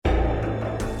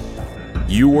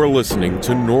You are listening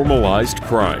to Normalized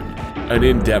Crime, an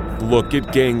in-depth look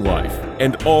at gang life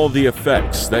and all the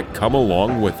effects that come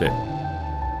along with it.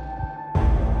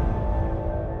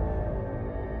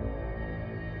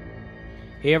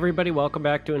 Hey everybody, welcome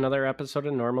back to another episode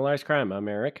of Normalized Crime. I'm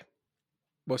Eric.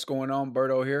 What's going on?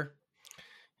 Berto here.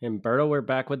 And Berto, we're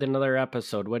back with another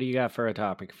episode. What do you got for a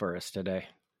topic for us today?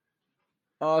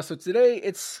 So today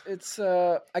it's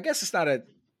I guess it's not a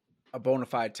bona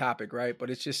fide topic, right? But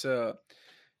it's just a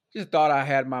thought I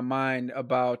had in my mind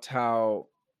about how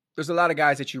there's a lot of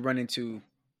guys that you run into,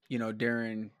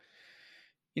 during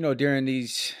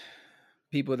these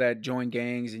people that join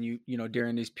gangs and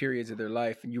during these periods of their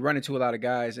life, and you run into a lot of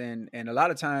guys and a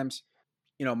lot of times,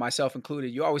 myself included,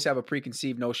 you always have a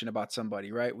preconceived notion about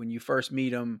somebody, right? When you first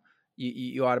meet them,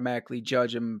 you automatically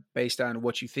judge them based on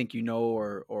what you think you know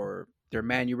or their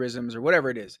mannerisms or whatever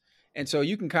it is. And so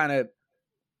you can kind of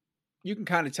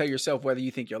tell yourself whether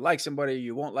you think you'll like somebody or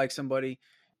you won't like somebody.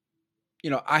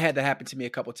 I had that happen to me a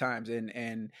couple times,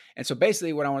 and so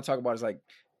basically what I want to talk about is like,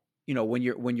 when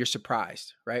you're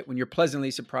surprised, right? When you're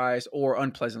pleasantly surprised or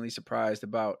unpleasantly surprised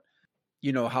about,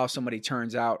 how somebody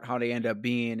turns out, how they end up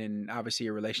being, and obviously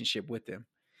a relationship with them.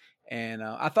 And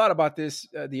I thought about this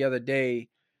the other day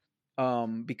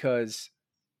because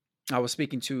I was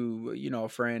speaking to, a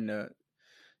friend, an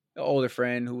older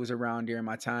friend who was around during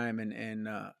my time, and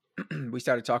we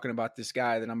started talking about this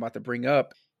guy that I'm about to bring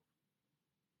up.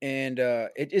 And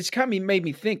it's kind of made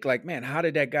me think like, man, how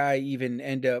did that guy even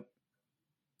end up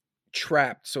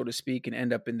trapped, so to speak, and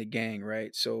end up in the gang,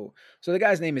 right? So the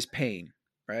guy's name is Payne,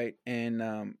 right? And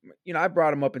I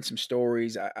brought him up in some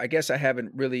stories. I guess I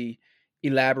haven't really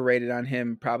elaborated on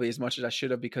him probably as much as I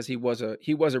should have, because he was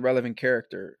a relevant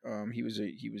character.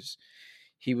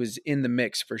 He was in the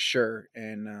mix for sure,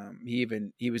 and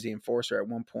he was the enforcer at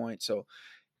one point. So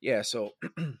yeah, so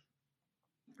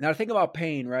now to think about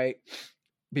Payne, right?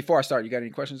 Before I start, you got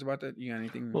any questions about that? You got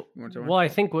anything you want to tell me? Well, I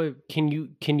think can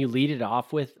you lead it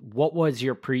off with what was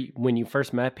your when you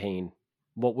first met Payne?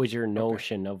 What was your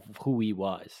notion of who he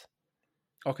was?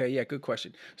 Okay, yeah, good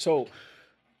question. So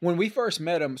when we first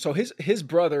met him, so his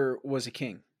brother was a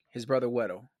king. His brother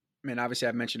Weddle. I mean, obviously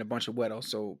I've mentioned a bunch of Weddle,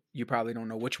 so you probably don't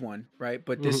know which one, right?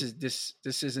 But this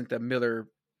isn't the Miller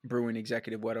Brewing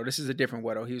executive Weddle. This is a different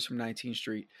Weddle. He was from 19th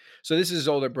Street. So this is his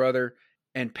older brother.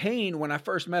 And Payne, when I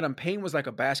first met him, Payne was like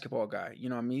a basketball guy.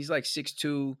 I mean, he's like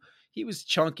 6'2". He was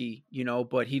chunky,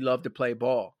 but he loved to play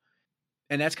ball.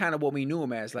 And that's kind of what we knew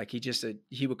him as. Like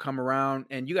he would come around,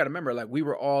 and you got to remember, like we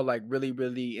were all like really,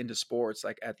 really into sports,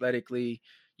 like athletically,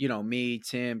 me,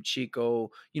 Tim, Chico,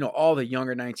 all the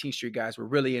younger 19th Street guys were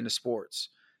really into sports.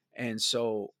 And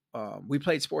so we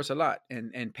played sports a lot.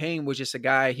 And Payne was just a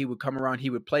guy, he would come around, he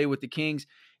would play with the Kings.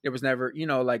 There was never,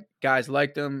 like guys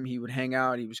liked him. He would hang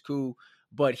out. He was cool,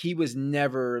 but he was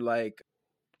never like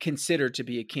considered to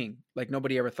be a king. Like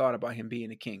nobody ever thought about him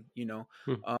being a king,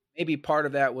 maybe part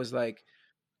of that was like,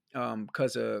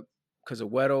 because of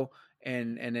Weddle,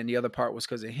 and then the other part was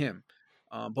because of him.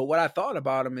 But what I thought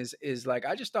about him is like,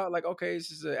 I just thought like, okay,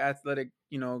 this is an athletic,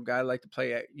 guy like to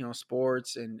play,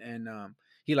 sports, and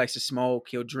he likes to smoke.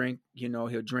 He'll drink,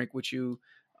 he'll drink with you,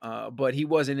 but he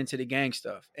wasn't into the gang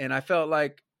stuff. And I felt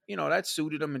like, that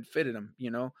suited him and fitted him,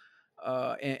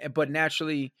 but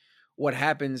naturally, what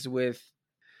happens with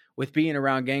being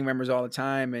around gang members all the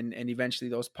time, and eventually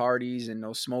those parties and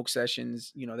those smoke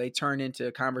sessions, they turn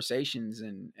into conversations,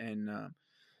 and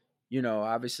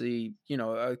obviously,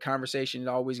 a conversation is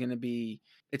always going to be,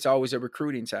 it's always a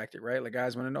recruiting tactic, right? Like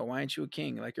guys want to know, why ain't you a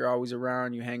king? Like you're always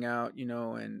around, you hang out,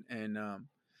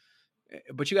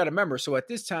 but you got to remember, so at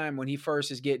this time when he first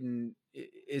is getting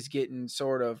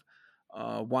sort of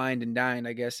wined and dined,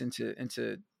 I guess,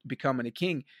 into becoming a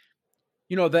king,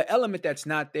 the element that's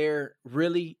not there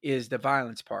really is the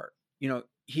violence part.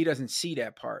 He doesn't see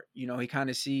that part. He kind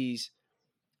of sees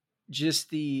just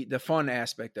the fun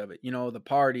aspect of it, the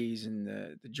parties and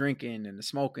the drinking and the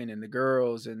smoking and the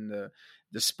girls and the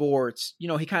sports.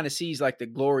 He kind of sees like the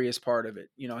glorious part of it.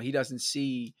 He doesn't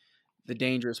see the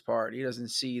dangerous part. He doesn't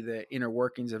see the inner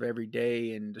workings of every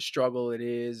day and the struggle it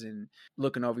is, and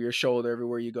looking over your shoulder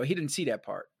everywhere you go. He didn't see that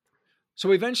part.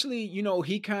 So eventually,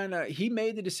 he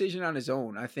made the decision on his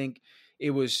own. I think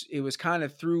it was kind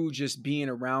of through just being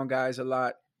around guys a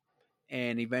lot.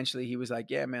 And eventually he was like,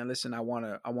 yeah, man, listen, I want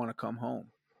to come home,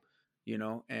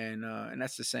 and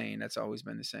that's the saying. That's always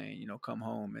been the saying, come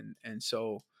home. And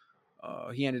so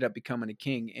he ended up becoming a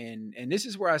king. And this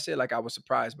is where I said, like, I was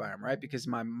surprised by him, right? Because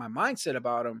my mindset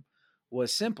about him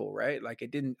was simple, right? Like I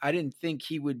didn't think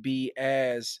he would be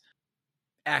as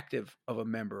active of a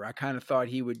member. I kind of thought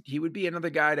he would be another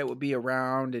guy that would be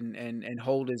around and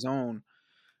hold his own.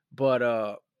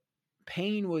 But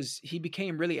Payne he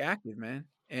became really active, man.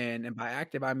 And by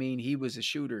active I mean he was a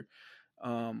shooter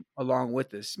along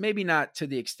with us. Maybe not to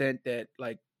the extent that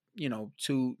like,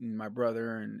 Toot and my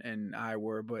brother and I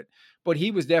were, but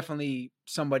he was definitely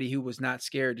somebody who was not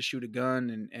scared to shoot a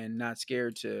gun and not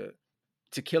scared to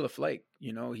kill a flake.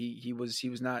 He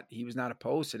was not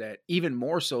opposed to that, even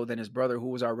more so than his brother who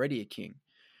was already a king.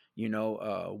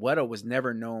 Weddle was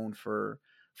never known for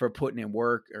putting in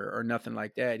work or nothing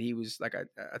like that. He was like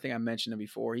I think I mentioned it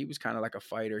before. He was kind of like a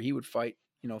fighter. He would fight,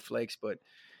 flakes, but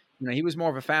he was more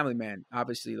of a family man.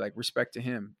 Obviously, like respect to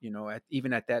him.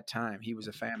 Even at that time, he was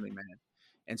a family man.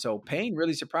 And so Payne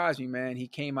really surprised me, man. He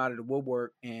came out of the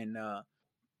woodwork, and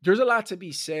there's a lot to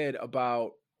be said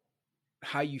about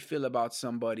how you feel about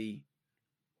somebody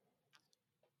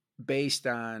based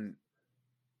on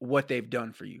what they've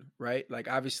done for you, right? Like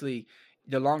obviously,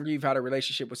 the longer you've had a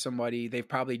relationship with somebody, they've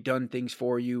probably done things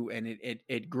for you, and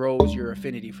it grows your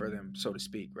affinity for them, so to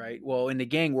speak, right? Well, in the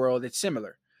gang world, it's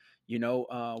similar.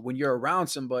 When you're around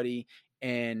somebody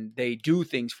and they do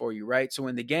things for you, right? So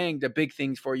in the gang, the big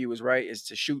things for you is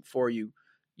to shoot for you,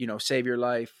 save your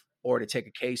life, or to take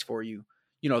a case for you.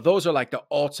 Those are like the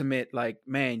ultimate, like,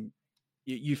 man,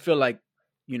 you feel like,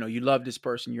 you love this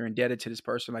person, you're indebted to this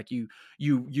person, like you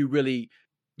really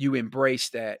you embrace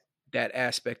that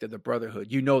aspect of the brotherhood.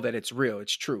 That it's real,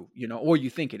 it's true, or you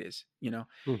think it is,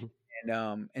 Mm-hmm.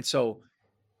 and so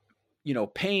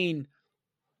Payne,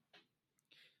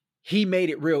 he made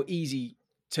it real easy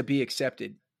to be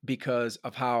accepted because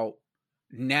of how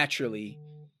naturally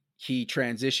he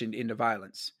transitioned into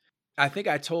violence. I think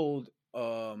I told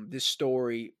this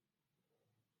story,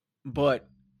 but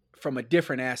from a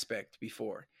different aspect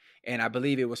before, and I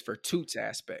believe it was for Toot's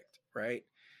aspect, right?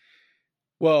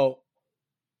 Well,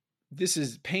 this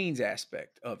is Payne's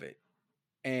aspect of it,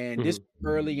 and this Mm-hmm.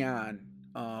 early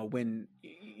on, when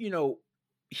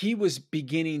he was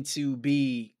beginning to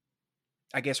be,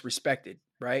 I guess, respected,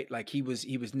 right? Like he was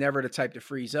never the type to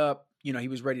freeze up. He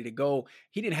was ready to go.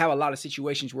 He didn't have a lot of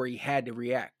situations where he had to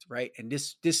react, right? And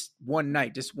this one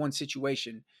night, this one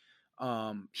situation,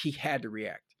 he had to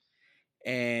react,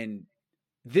 and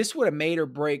this would have made or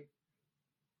break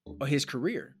his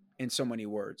career in so many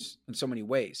words, in so many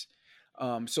ways.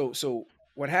 So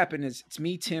what happened is it's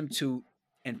me, Tim, Toot,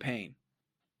 and Payne.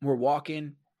 We're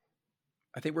walking.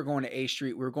 I think we're going to A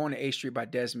Street. We were going to A Street by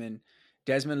Desmond.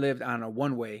 Desmond lived on a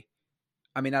one way.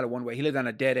 I mean, not a one way. He lived on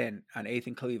a dead end on 8th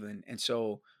and Cleveland. And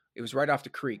so it was right off the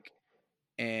creek.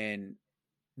 And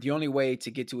the only way to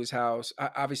get to his house,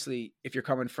 obviously, if you're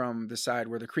coming from the side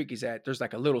where the creek is at, there's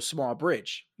like a little small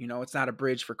bridge. It's not a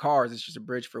bridge for cars, it's just a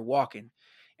bridge for walking.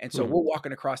 And so Mm-hmm. we're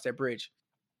walking across that bridge.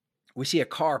 We see a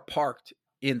car parked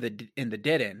in the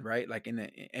dead end, right? Like and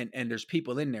there's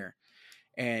people in there,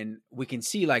 and we can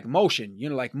see like motion,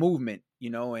 like movement,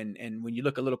 and when you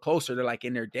look a little closer, they're like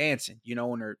in there dancing,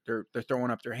 and they're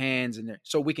throwing up their hands, and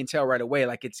so we can tell right away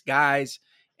like it's guys,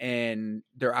 and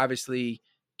they're obviously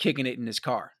kicking it in this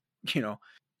car, you know.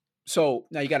 So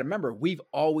now you got to remember, we've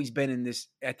always been in this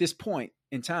at this point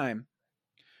in time.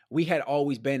 We had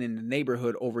always been in the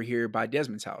neighborhood over here by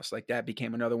Desmond's house. Like that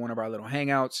became another one of our little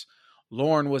hangouts.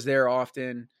 Lauren was there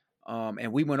often,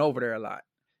 and we went over there a lot.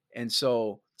 And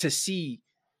so to see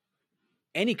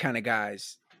any kind of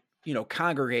guys,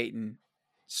 congregating,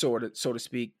 sort of, so to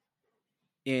speak,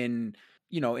 in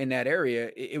in that area,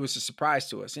 it was a surprise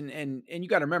to us. And you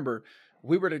got to remember,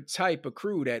 we were the type of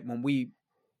crew that when we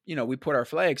put our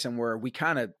flag somewhere, we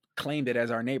kind of claimed it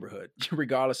as our neighborhood,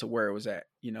 regardless of where it was at.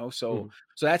 So Mm-hmm.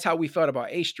 so that's how we felt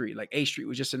about A Street. Like A Street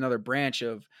was just another branch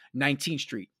of 19th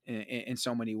Street in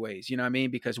so many ways. You know what I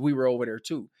mean? Because we were over there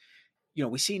too.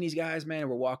 We seen these guys, man.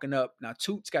 We're walking up. Now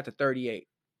Toot's got the 38,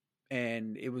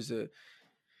 and it was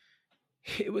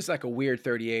like a weird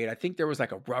 38. I think there was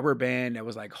like a rubber band that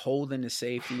was like holding the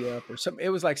safety up or something. It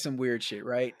was like some weird shit,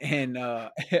 right? And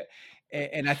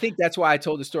and I think that's why I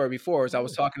told the story before, is I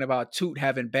was talking about Toot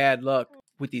having bad luck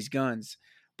with these guns.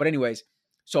 But anyways,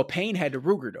 so Payne had the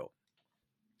Ruger though.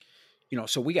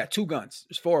 So we got two guns.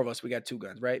 There's four of us. We got two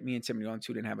guns, right? Me and Tim, the only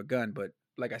two didn't have a gun. But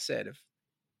like I said,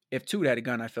 if Toot had a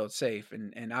gun, I felt safe.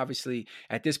 And obviously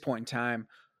at this point in time,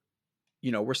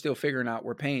 we're still figuring out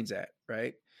where Payne's at,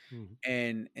 right?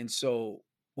 Mm-hmm. And so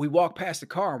we walk past the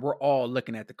car and we're all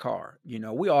looking at the car.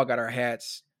 We all got our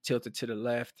hats tilted to the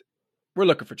left. We're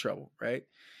looking for trouble, right?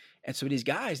 And so these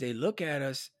guys, they look at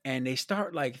us and they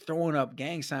start like throwing up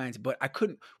gang signs, but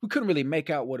we couldn't really make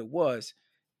out what it was,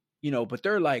 but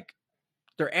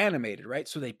they're animated, right?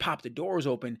 So they pop the doors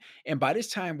open. And by this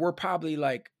time, we're probably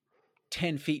like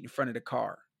 10 feet in front of the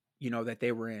car, that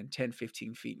they were in, 10,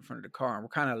 15 feet in front of the car. And we're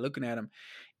kind of looking at them.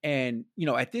 And, you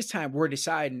know, at this time we're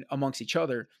deciding amongst each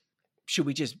other, should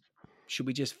we just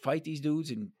fight these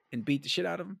dudes and beat the shit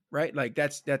out of them? Right. Like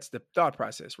that's the thought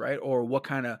process. Right. Or what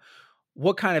kind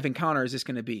of encounter is this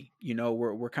going to be? You know,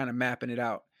 we're kind of mapping it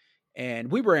out.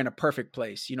 And we were in a perfect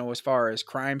place, you know, as far as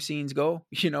crime scenes go.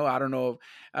 You know, I don't know.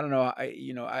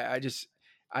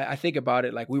 I think about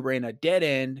it like we were in a dead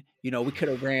end. You know, we could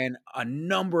have ran a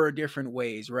number of different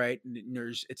ways, right? And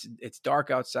it's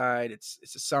dark outside. It's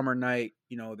a summer night.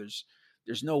 You know, there's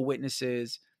no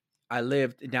witnesses. I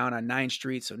lived down on 9th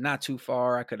Street, so not too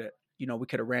far. I could have, you know, we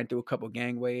could have ran through a couple of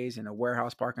gangways and a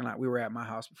warehouse parking lot. We were at my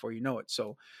house before you know it.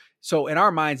 So in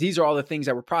our minds, these are all the things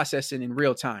that we're processing in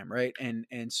real time, right?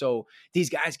 And so these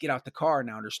guys get out the car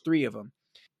now. There's 3 of them.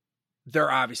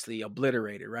 They're obviously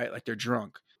obliterated, right? Like they're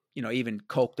drunk, you know, even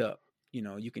coked up, you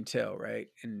know, you can tell, right?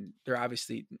 And they're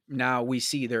obviously, now we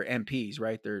see they're MPs,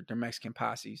 right? They're Mexican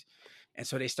posses. And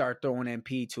so they start throwing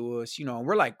MP to us, you know, and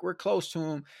we're close to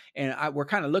them, and we're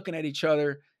kind of looking at each other.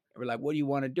 And we're like, what do you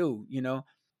want to do? You know?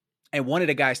 And one of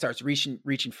the guys starts reaching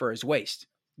for his waist,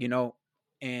 you know?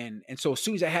 And so as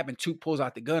soon as that happened, Toot pulls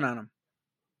out the gun on him.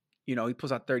 You know, he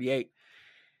pulls out 38,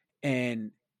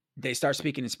 and they start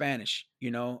speaking in Spanish,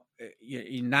 you know,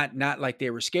 not like they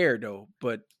were scared though,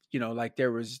 but you know, like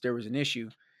there was an issue.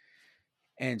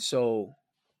 And so,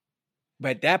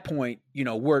 but at that point, you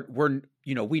know, we're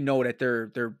you know, we know that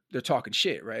they're talking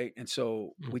shit, right? And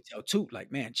so we tell Toot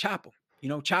like, man, chop them, you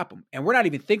know, chop them. And we're not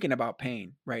even thinking about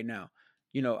Payne right now.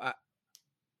 You know,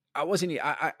 I was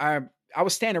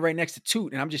standing right next to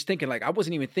Toot, and I'm just thinking like, I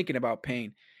wasn't even thinking about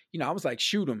Payne. You know, I was like,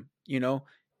 shoot him, you know,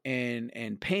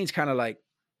 and Payne's kind of like,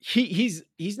 he's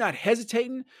not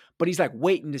hesitating, but he's like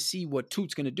waiting to see what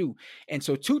Toot's gonna do. And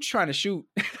so Toot's trying to shoot,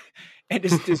 and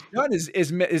this gun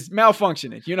is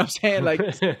malfunctioning. You know what I'm saying? Like,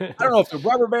 I don't know if the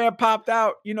rubber band popped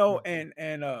out, you know,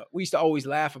 and we used to always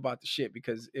laugh about the shit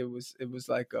because it was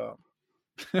like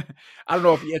I don't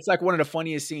know if it's like one of the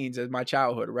funniest scenes of my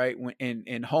childhood, right? When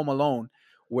in Home Alone,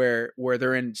 where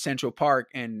they're in Central Park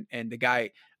and the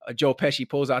guy Joe Pesci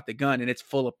pulls out the gun and it's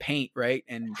full of paint, right?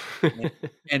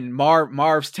 And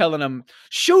Marv's telling him,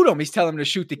 shoot him. He's telling him to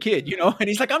shoot the kid, you know? And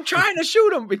he's like, I'm trying to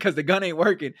shoot him because the gun ain't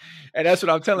working. And that's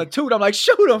what I'm telling Toot. I'm like,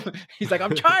 shoot him. He's like,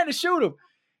 I'm trying to shoot him.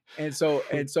 And so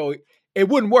it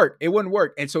wouldn't work.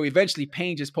 And so eventually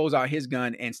Payne just pulls out his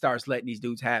gun and starts letting these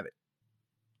dudes have it.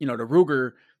 You know, the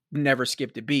Ruger never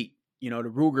skipped a beat. You know, the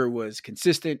Ruger was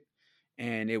consistent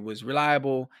and it was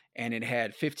reliable and it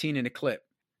had 15 in the clip.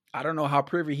 I don't know how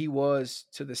privy he was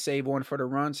to the save a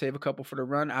couple for the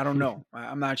run. I don't know.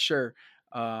 I'm not sure.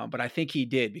 But I think he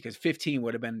did, because 15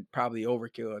 would have been probably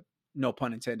overkill, no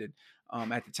pun intended,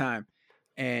 at the time.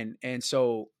 And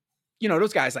so, you know,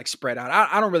 those guys like spread out.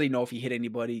 I don't really know if he hit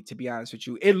anybody, to be honest with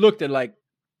you. It looked like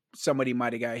somebody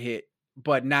might have got hit,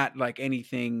 but not like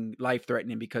anything life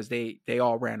threatening, because they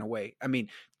all ran away. I mean,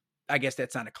 I guess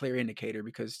that's not a clear indicator,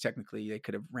 because technically they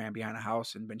could have ran behind a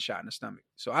house and been shot in the stomach.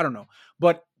 So I don't know,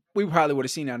 but we probably would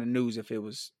have seen it on the news if it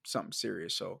was something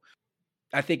serious. So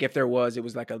I think if there was, it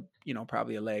was like a, you know,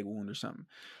 probably a leg wound or something.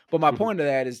 But my point of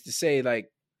that is to say, like,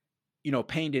 you know,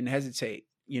 Payne didn't hesitate.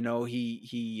 You know,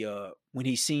 he when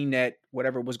he seen that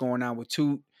whatever was going on with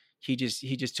Toot, he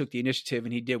just took the initiative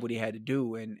and he did what he had to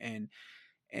do.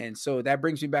 And so that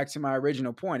brings me back to my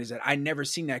original point, is that I never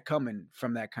seen that coming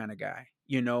from that kind of guy.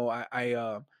 You know,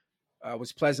 I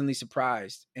was pleasantly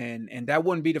surprised, and that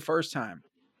wouldn't be the first time.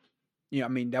 You know, I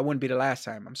mean, that wouldn't be the last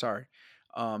time. I'm sorry.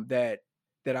 That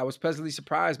I was pleasantly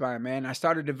surprised by him, man. I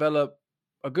started to develop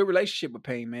a good relationship with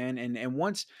Payne, man. And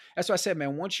once, that's what I said,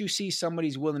 man, once you see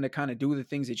somebody's willing to kind of do the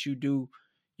things that you do,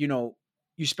 you know,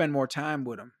 you spend more time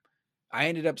with them. I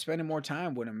ended up spending more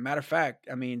time with him. Matter of fact,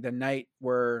 I mean, the night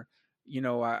where, you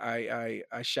know, I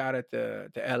shot at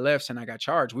the LFs and I got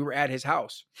charged, we were at his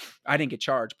house. I didn't get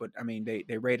charged, but I mean,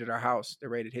 they raided our house. They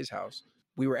raided his house.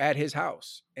 We were at his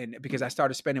house, and because I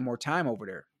started spending more time over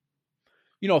there.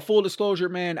 You know, full disclosure,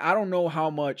 man, I don't know how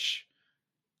much,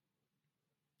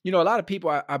 you know, a lot of people,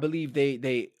 I believe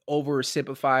they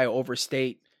oversimplify,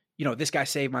 overstate, you know, this guy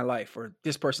saved my life, or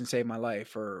this person saved my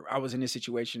life, or I was in this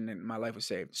situation and my life was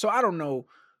saved. So I don't know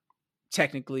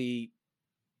technically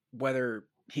whether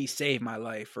he saved my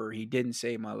life or he didn't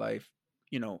save my life,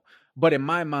 you know, but in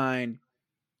my mind,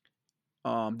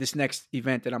 this next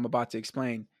event that I'm about to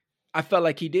explain, I felt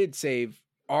like he did save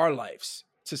our lives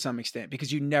to some extent,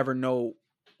 because you never know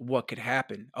what could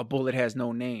happen. A bullet has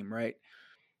no name, right?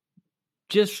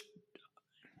 Just,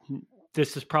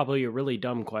 this is probably a really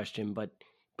dumb question, but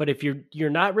if you're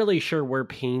not really sure where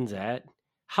Payne's at,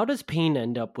 how does Payne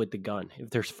end up with the gun? If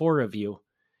there's 4 of you,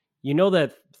 You know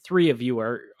that three of you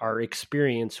are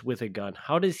experienced with a gun.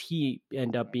 How does he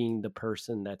end up being the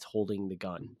person that's holding the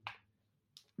gun?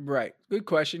 Right. Good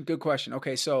question. Good question.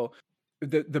 Okay, so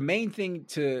the main thing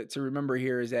to remember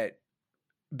here is that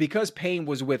because Payne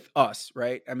was with us,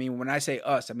 right? I mean, when I say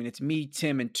us, I mean it's me,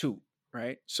 Tim, and Toot,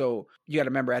 right? So you got to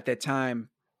remember at that time,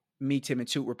 me, Tim, and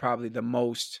Toot were probably the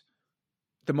most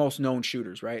known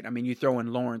shooters, right? I mean, you throw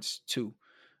in Lawrence too,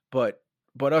 but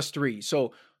us three.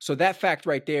 So that fact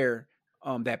right there,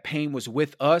 that Payne was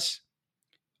with us.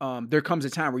 There comes a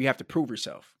time where you have to prove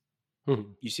yourself.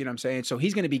 Mhm. You see what I'm saying? So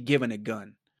he's going to be given a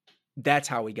gun. That's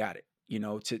how he got it. You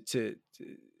know, So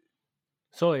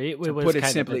it to was put it kind of a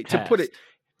simply, test.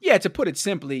 to put it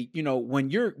simply, you know, when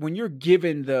you're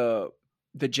given the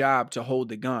job to hold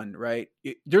the gun, right?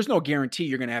 There's no guarantee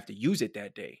you're going to have to use it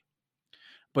that day,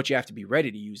 but you have to be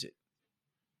ready to use it.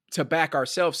 To back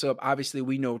ourselves up, obviously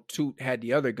we know Toot had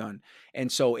the other gun.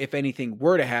 And so if anything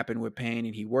were to happen with Payne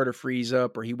and he were to freeze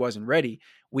up or he wasn't ready,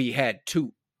 we had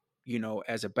Toot, you know,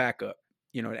 as a backup.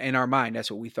 You know, in our mind,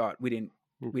 that's what we thought. We didn't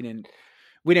really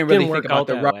Didn't think work about out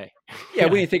the that way. yeah,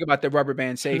 we didn't think about the rubber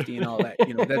band safety and all that.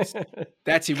 You know,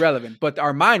 that's irrelevant. But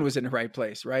our mind was in the right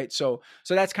place, right? So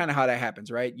that's kind of how that happens,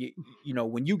 right? You know,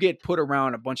 when you get put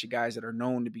around a bunch of guys that are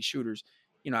known to be shooters,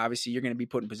 you know, obviously you're going to be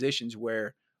put in positions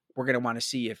where we're going to want to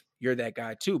see if you're that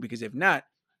guy too. Because if not,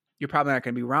 you're probably not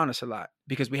going to be around us a lot.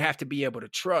 Because we have to be able to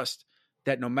trust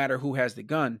that no matter who has the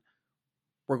gun,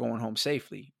 we're going home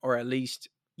safely, or at least,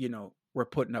 you know, we're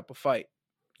putting up a fight.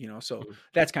 You know, so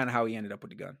that's kind of how he ended up with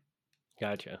the gun.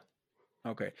 Gotcha.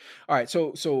 Okay. All right.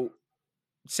 So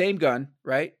same gun,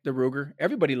 right? The Ruger.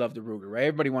 Everybody loved the Ruger, right?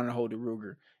 Everybody wanted to hold the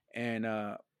Ruger. And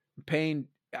Payne,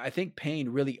 I think Payne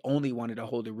really only wanted to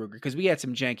hold the Ruger because we had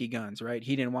some janky guns, right?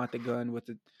 He didn't want the gun with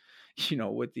the, you know,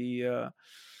 with the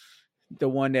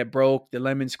one that broke, the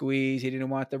lemon squeeze. He didn't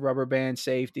want the rubber band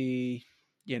safety,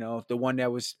 you know, the one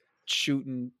that was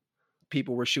shooting,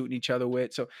 people were shooting each other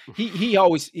with. So he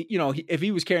always, you know, if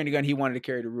he was carrying a gun, he wanted to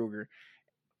carry the Ruger.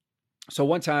 So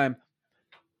one time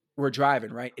we're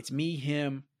driving, right? It's me,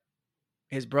 him,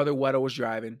 his brother Weddle was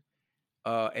driving,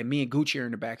 and me and Gucci are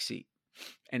in the back seat.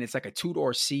 And it's like a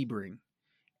 2-door Sebring.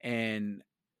 And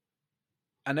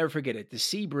I'll never forget it. The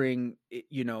Sebring,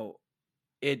 you know,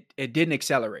 it didn't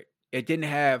accelerate. It didn't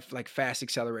have like fast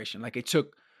acceleration. Like it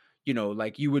took, you know,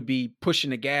 like you would be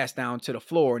pushing the gas down to the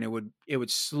floor and it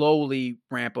would slowly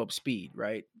ramp up speed,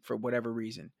 right? For whatever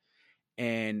reason.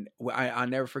 And I'll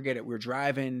never forget it. We're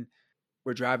driving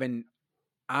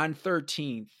on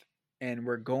 13th and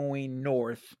we're going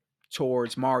north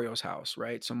towards Mario's house,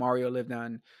 right? So Mario lived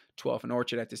on 12th and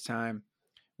Orchard at this time.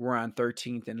 We're on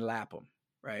 13th and Lapham,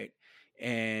 right?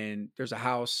 And there's a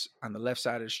house on the left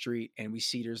side of the street and we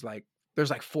see there's like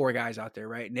 4 guys out there,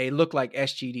 right? And they look like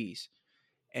SGDs.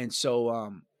 And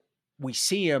so we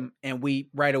see them and we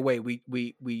right away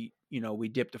we you know, we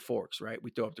dip the forks, right?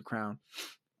 We throw up the crown.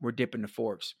 We're dipping the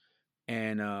forks.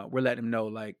 And we're letting them know,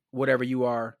 like, whatever you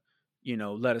are, you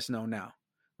know, let us know now,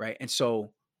 right? And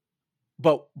so,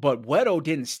 but Weddle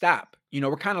didn't stop. You know,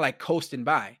 we're kind of like coasting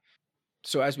by.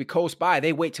 So as we coast by,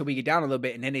 they wait till we get down a little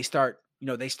bit, and then they start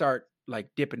like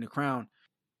dipping the crown.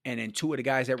 And then 2 of the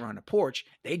guys that were on the porch,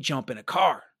 they jump in a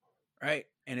car, right?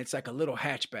 And it's like a little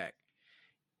hatchback.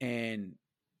 And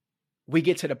we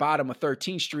get to the bottom of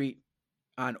 13th Street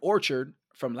on Orchard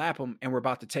from Lapham, and we're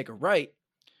about to take a right,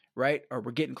 or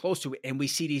we're getting close to it, and we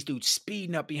see these dudes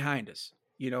speeding up behind us,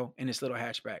 you know, in this little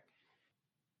hatchback.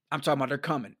 I'm talking about they're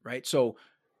coming, right? So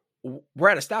we're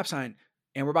at a stop sign,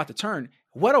 and we're about to turn.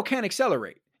 Weddle can't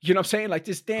accelerate. You know what I'm saying? Like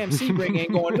this damn Sebring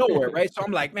ain't going nowhere, right? So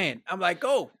I'm like, man,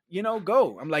 go, you know,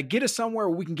 go. I'm like, get us somewhere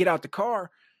where we can get out the car,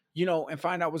 you know, and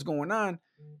find out what's going on.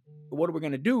 What are we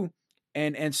gonna do?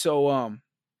 And so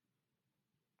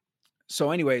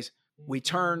anyways, we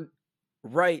turn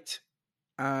right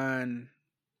on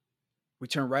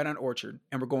Orchard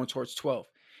and we're going towards 12th.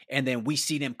 And then we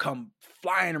see them come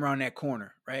flying around that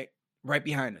corner, right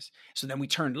behind us. So then we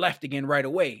turn left again right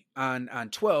away on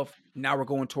 12th. Now we're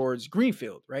going towards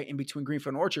Greenfield, right? In between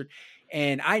Greenfield and Orchard.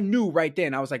 And I knew right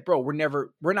then, I was like, bro, we're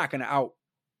not going to out.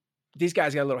 These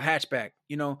guys got a little hatchback,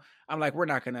 you know? I'm like, we're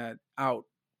not going to out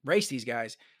race these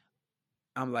guys.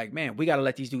 I'm like, man, we got to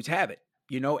let these dudes have it,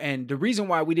 you know? And the reason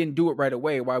why we didn't do it right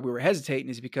away, why we were hesitating,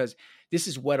 is because this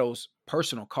is Weddle's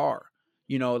personal car.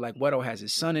 You know, like Weddle has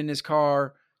his son in his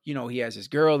car. You know, he has his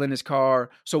girl in his car.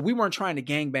 So we weren't trying to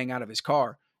gangbang out of his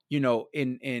car, you know,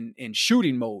 in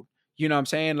shooting mode. You know what I'm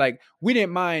saying? Like, we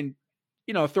didn't mind,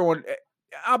 you know, throwing.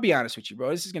 I'll be honest with you,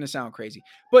 bro. This is going to sound crazy,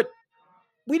 but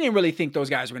we didn't really think those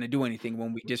guys were going to do anything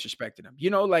when we disrespected them. You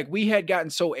know, like we had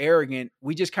gotten so arrogant.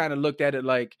 We just kind of looked at it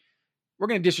like, we're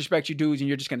going to disrespect you dudes and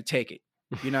you're just going to take it.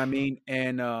 You know what I mean?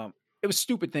 And it was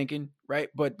stupid thinking, right?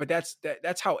 But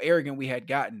that's how arrogant we had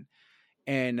gotten.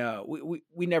 And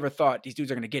we never thought these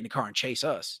dudes are going to get in the car and chase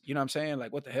us. You know what I'm saying?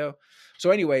 Like, what the hell?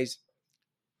 So anyways,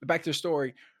 back to the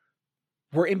story.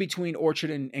 We're in between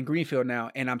Orchard and Greenfield now.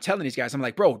 And I'm telling these guys, I'm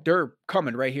like, bro, they're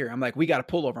coming right here. I'm like, we got to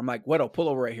pull over. I'm like, Weddle, pull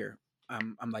over right here.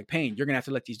 I'm like, Payne, you're going to have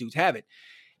to let these dudes have it.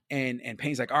 And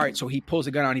Payne's like, all right. So he pulls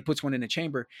a gun out. He puts one in the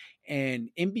chamber. And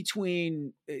in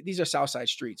between, these are Southside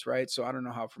streets, right? So I don't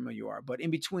know how familiar you are. But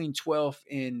in between 12th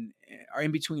or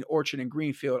in between Orchard and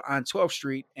Greenfield on 12th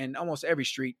Street and almost every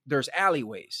street, there's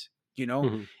alleyways, you know?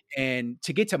 Mm-hmm. And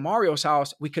to get to Mario's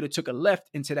house, we could have took a left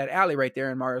into that alley right there.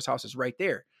 And Mario's house is right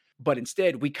there. But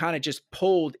instead, we kind of just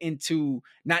pulled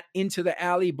not into the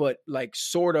alley, but like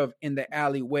sort of in the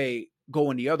alleyway,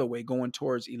 going the other way, going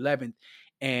towards 11th.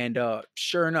 And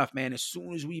sure enough, man, as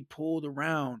soon as we pulled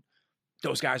around,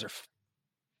 those guys are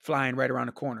flying right around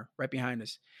the corner, right behind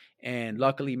us. And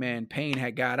luckily, man, Payne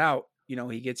had got out. You know,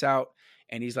 he gets out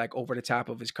and he's like over the top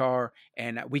of his car.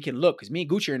 And we can look, because me and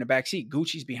Gucci are in the back seat.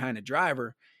 Gucci's behind the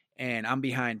driver and I'm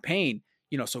behind Payne.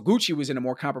 You know, so Gucci was in a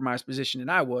more compromised position than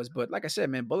I was. But like I said,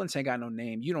 man, bullets ain't got no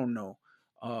name. You don't know.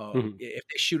 If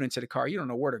they shoot into the car, you don't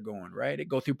know where they're going, right? They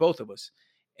go through both of us.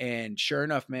 And sure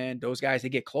enough, man, those guys, they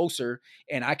get closer.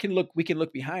 And we can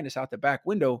look behind us out the back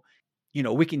window. You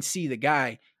know, we can see the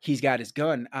guy, he's got his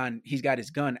gun on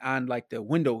like the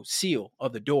window seal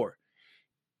of the door.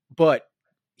 But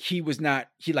he was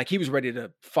ready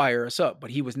to fire us up, but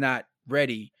he was not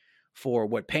ready for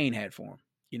what Payne had for him.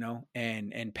 You know,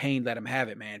 and Payne let him have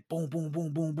it, man. Boom, boom,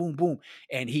 boom, boom, boom, boom.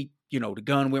 And he, you know, the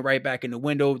gun went right back in the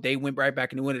window. They went right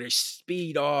back in the window. They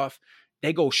speed off.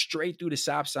 They go straight through the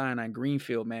stop sign on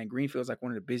Greenfield, man. Greenfield's like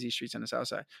one of the busiest streets on the south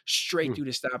side. Straight through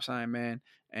the stop sign, man.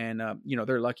 And, you know,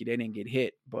 they're lucky they didn't get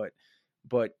hit. But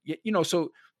you know,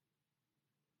 so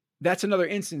that's another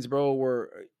instance, bro, where,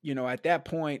 you know, at that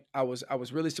point, I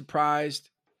was really surprised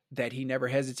that he never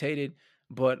hesitated.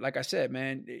 But like I said,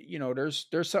 man, you know, there's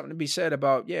something to be said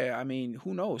about, yeah, I mean,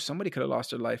 who knows? Somebody could have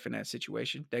lost their life in that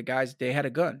situation. That guys, they had a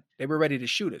gun. They were ready to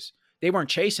shoot us. They weren't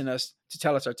chasing us to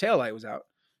tell us our taillight was out.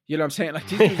 You know what I'm saying? Like,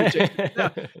 these dudes were chasing us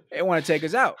down. They want to take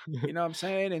us out. You know what I'm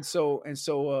saying? And so,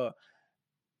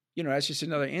 you know, that's just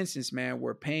another instance, man,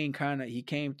 where Payne he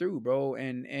came through, bro.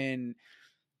 And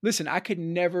listen, I could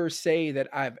never say that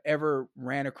I've ever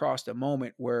ran across a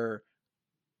moment where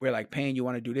we're like, Payne, you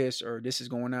want to do this or this is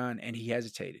going on, and he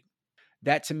hesitated.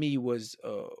 That to me was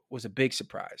a big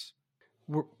surprise.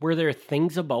 Were there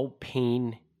things about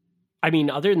Payne? I mean,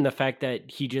 other than the fact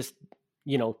that he just,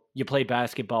 you know, you play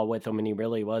basketball with him and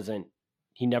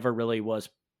he never really was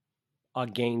a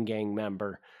gang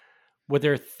member. Were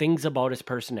there things about his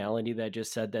personality that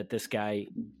just said that this guy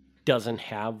doesn't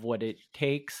have what it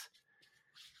takes?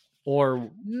 Or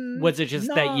was it just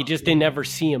that you just didn't ever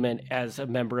see him as a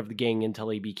member of the gang until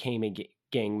he became a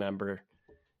gang member?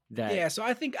 Yeah, so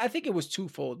I think it was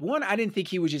twofold. One, I didn't think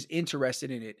he was just interested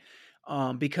in it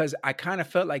because I kind of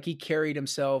felt like he carried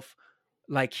himself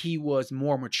like he was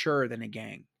more mature than a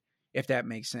gang, if that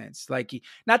makes sense. Like,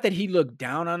 not that he looked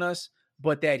down on us,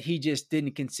 but that he just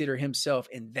didn't consider himself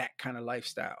in that kind of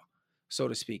lifestyle, so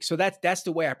to speak. So that's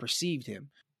the way I perceived him.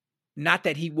 Not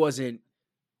that he wasn't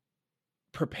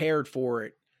prepared for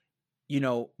it, you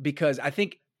know, because I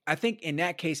think in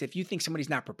that case, if you think somebody's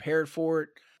not prepared for it,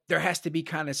 there has to be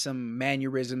kind of some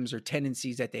mannerisms or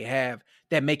tendencies that they have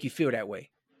that make you feel that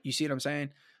way. You see what I'm saying?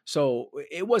 So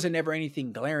it wasn't ever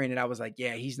anything glaring that I was like,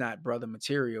 yeah, he's not brother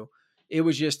material. It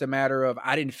was just a matter of,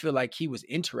 I didn't feel like he was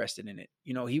interested in it.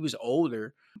 You know, he was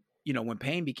older. You know, when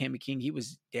Payne became a king, he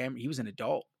was an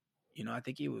adult. You know, I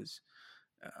think he was,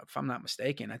 if I'm not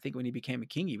mistaken, I think when he became a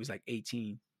king, he was like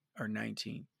 18 or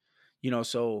 19, you know,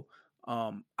 so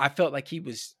I felt like he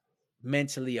was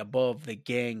mentally above the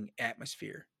gang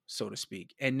atmosphere, so to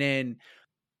speak. And then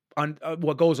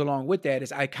what goes along with that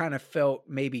is I kind of felt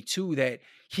maybe too that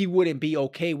he wouldn't be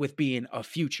okay with being a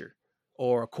future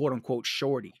or a quote unquote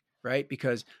shorty, right?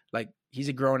 Because like he's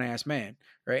a grown ass man,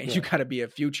 right? And Yeah. you got to be a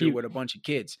future with a bunch of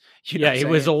kids. You know Yeah, he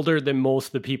was older than most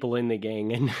of the people in the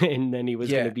gang, and then he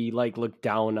was going to be like looked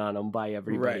down on him by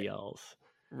everybody else.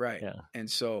 Right. Yeah.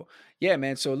 And so, yeah,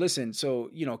 man. So listen, so,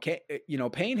 you know,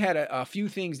 Payne had a few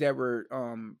things that were,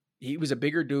 he was a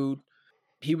bigger dude.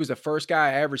 He was the first guy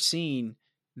I ever seen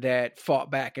that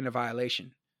fought back in a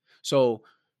violation. So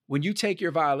when you take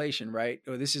your violation, right,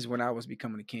 or this is when I was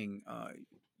becoming a king,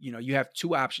 you know, you have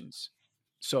two options.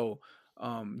 So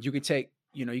you could take,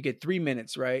 you know, you get 3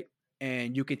 minutes, right?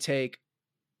 And you could take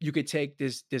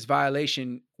this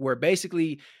violation where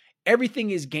basically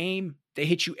everything is game. They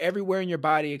hit you everywhere in your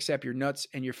body except your nuts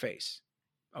and your face.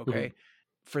 Okay.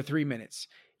 for 3 minutes,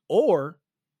 or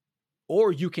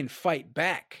you can fight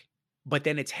back, but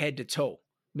then it's head to toe,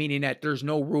 meaning that there's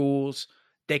no rules.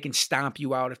 They can stomp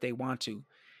you out if they want to.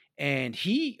 And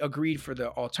he agreed for the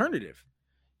alternative,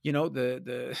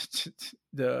 the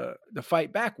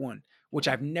fight back one, which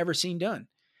I've never seen done.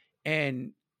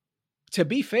 And to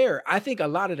be fair, I think a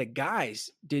lot of the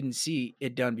guys didn't see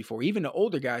it done before, even the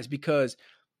older guys, because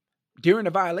during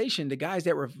the violation, the guys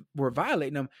that were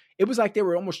violating him, it was like they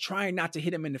were almost trying not to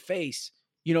hit him in the face.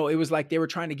 It was like they were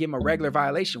trying to give him a regular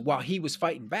violation while he was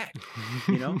fighting back,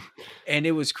 and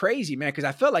it was crazy, man, because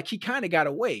I felt like he kind of got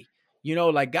away.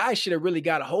 Like guys should have really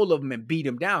got a hold of him and beat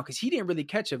him down, because he didn't really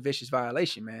catch a vicious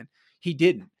violation, man. He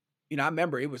didn't. I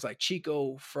remember it was like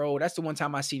Chico, Fro. That's the one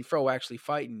time I seen Fro actually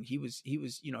fighting. He was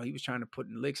trying to put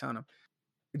in licks on him.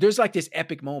 There's like this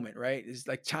epic moment, right? It's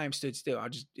like time stood still.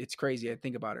 It's crazy. I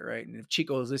think about it, right? And if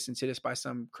Chico is listening to this by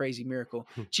some crazy miracle,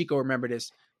 Chico, remember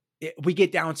this. We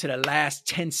get down to the last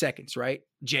 10 seconds, right?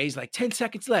 Jay's like 10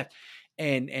 seconds left.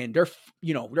 And they're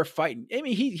fighting. I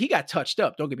mean, he got touched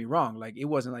up. Don't get me wrong. Like, it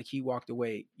wasn't like he walked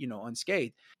away,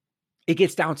 unscathed. It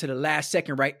gets down to the last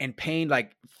second, right? And Payne,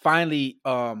 like, finally,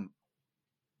 like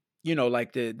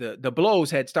the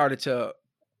blows had started to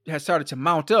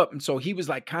mount up. And so he was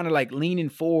like kind of like leaning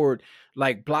forward,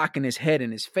 like blocking his head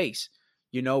and his face,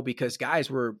 because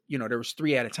guys were, there was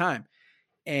 3 at a time.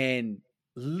 And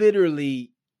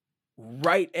literally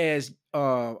right as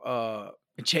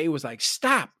Jay was like,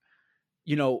 stop,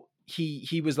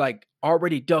 he was like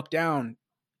already ducked down,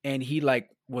 and he like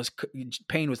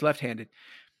Payne was left-handed,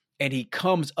 and he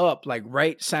comes up like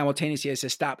right simultaneously as to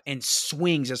stop and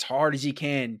swings as hard as he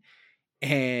can.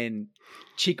 And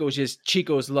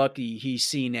Chico's lucky he's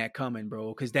seen that coming, bro,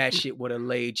 because that shit would have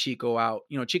laid Chico out.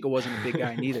 Chico wasn't a big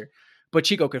guy neither, but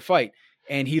Chico could fight,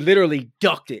 and he literally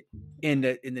ducked it in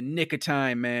the nick of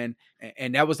time, man.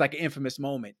 And that was like an infamous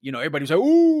moment. Everybody was like,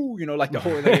 ooh, like the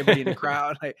whole like everybody in the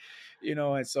crowd, like,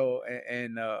 and so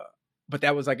but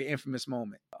that was like an infamous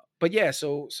moment. But yeah,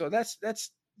 so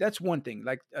that's one thing,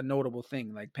 like a notable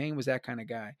thing. Like Payne was that kind of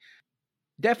guy.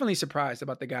 Definitely surprised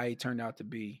about the guy he turned out to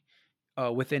be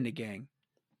within the gang.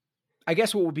 I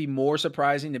guess what would be more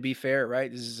surprising, to be fair,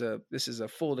 right? This is a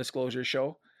full disclosure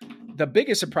show. The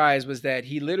biggest surprise was that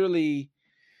he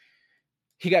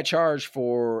got charged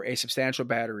for a substantial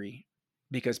battery,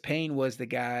 because Payne was the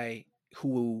guy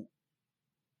who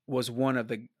was one of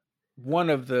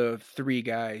the 3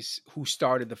 guys who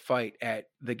started the fight at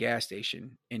the gas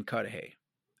station in Cudahy.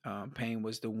 Payne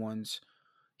was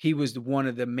he was one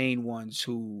of the main ones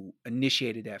who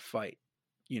initiated that fight.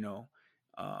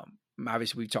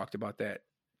 Obviously we talked about that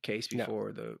case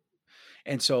before.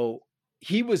 And so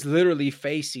he was literally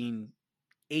facing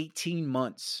 18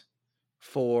 months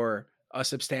for a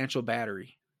substantial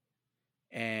battery,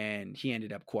 and he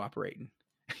ended up cooperating.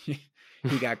 He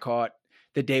got caught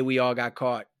the day we all got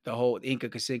caught. The whole Inca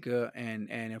Kasinka and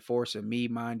Enforcer, me,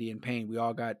 Mondi, and Payne, we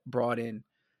all got brought in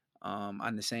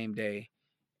on the same day.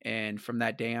 And from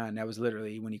that day on, that was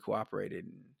literally when he cooperated.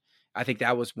 And I think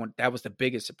that was the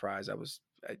biggest surprise. I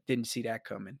didn't see that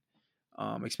coming,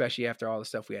 especially after all the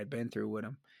stuff we had been through with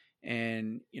him.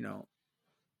 And,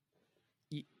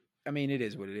 I mean, it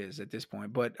is what it is at this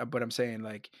point, but I'm saying,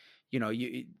 like,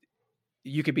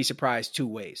 you could be surprised 2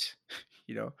 ways,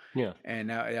 Yeah. And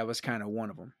that was kind of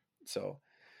one of them. So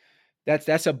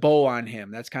that's a bow on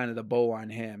him. That's kind of the bow on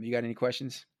him. You got any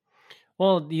questions?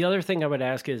 Well, the other thing I would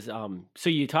ask is, so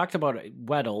you talked about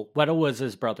Weddle. Weddle was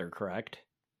his brother, correct?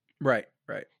 Right.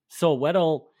 So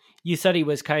Weddle, you said he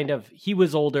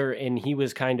was older and he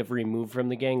was kind of removed from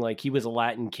the gang. Like, he was a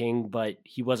Latin king, but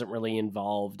he wasn't really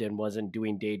involved and wasn't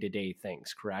doing day-to-day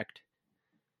things, correct?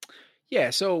 Yeah.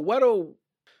 So Weddle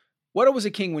was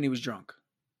a king when he was drunk.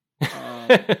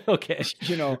 Okay.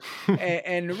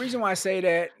 And the reason why I say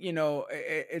that,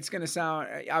 it's going to sound,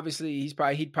 obviously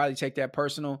he'd probably take that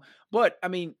personal, but I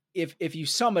mean, if you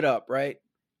sum it up, right?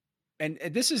 And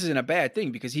this isn't a bad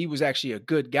thing, because he was actually a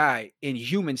good guy in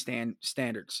human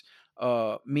standards,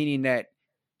 meaning that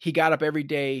he got up every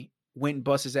day, went and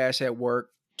bust his ass at work,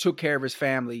 took care of his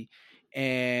family.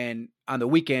 And on the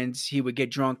weekends, he would get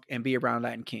drunk and be around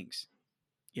Latin kings.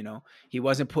 He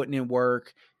wasn't putting in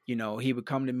work. He would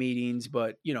come to meetings,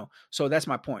 but, so that's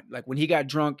my point. Like, when he got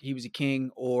drunk, he was a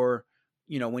king, or,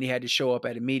 when he had to show up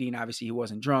at a meeting, obviously he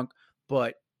wasn't drunk,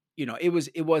 but,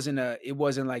 it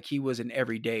wasn't like he was an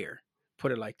everydayer,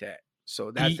 put it like that.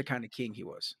 So that's the kind of king he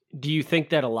was. Do you think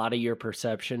that a lot of your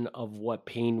perception of what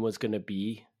Payne was going to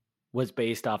be was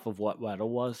based off of what Weddle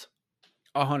was?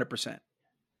 100%.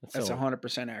 That's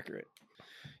 100% accurate.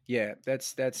 Yeah,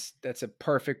 that's a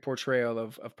perfect portrayal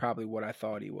of probably what I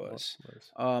thought he was.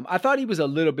 I thought he was a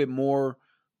little bit more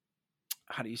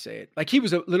how do you say it? Like he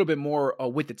was a little bit more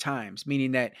with the times,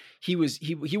 meaning that he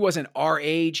wasn't our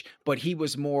age, but he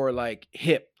was more like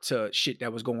hip to shit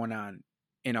that was going on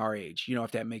in our age. You know,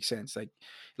 if that makes sense.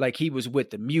 Like he was with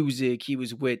the music, he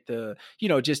was with the, you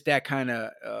know, just that kind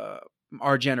of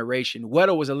our generation.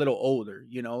 Weddle was a little older,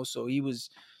 you know, so he was,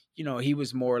 you know, he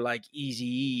was more like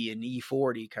Eazy-E and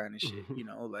E40 kind of shit, you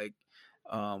know, like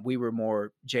we were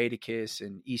more Jadakiss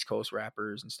and East Coast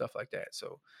rappers and stuff like that.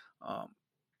 So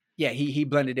yeah, he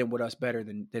blended in with us better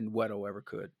than Weddle ever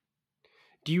could.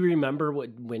 Do you remember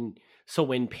when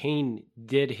Payne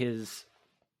did his,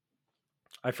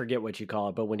 I forget what you call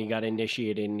it, but when he got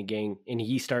initiated in the gang and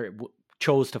he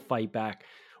chose to fight back,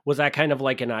 was that kind of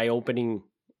like an eye-opening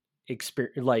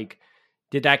experience? Like,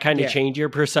 did that kind of change your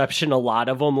perception? A lot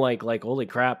of them, like, holy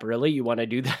crap, really? You want to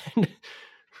do that?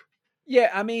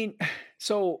 Yeah, I mean,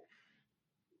 so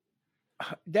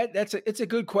it's a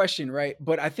good question, right?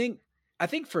 But I think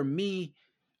for me,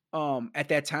 at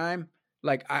that time,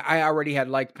 like I already had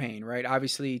liked Payne, right?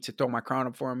 Obviously, to throw my crown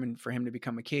up for him and for him to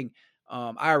become a king,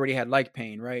 I already had liked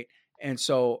Payne, right? And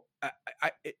so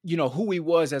I you know, who he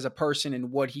was as a person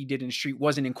and what he did in the street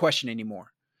wasn't in question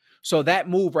anymore. So that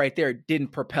move right there didn't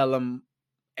propel him.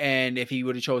 And if he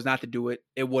would have chose not to do it,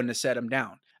 it wouldn't have set him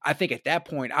down. I think at that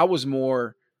point, I was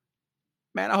more,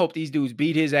 man, I hope these dudes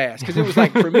beat his ass. Because it was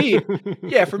like, for me,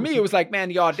 it was like, man,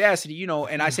 the audacity, you know,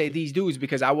 and I say these dudes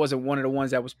because I wasn't one of the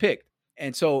ones that was picked.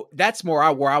 And so that's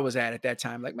more where I was at that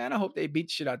time. Like, man, I hope they beat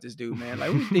the shit out this dude, man. Like,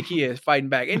 who do you think he is fighting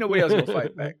back? Ain't nobody else gonna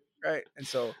fight back, right? And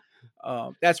so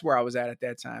that's where I was at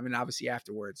that time. And obviously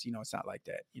afterwards, you know, it's not like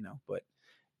that, you know. But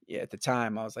yeah, at the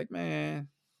time, I was like, man,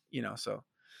 you know, so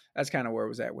that's kind of where I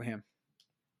was at with him.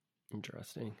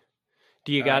 Interesting.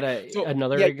 Do you got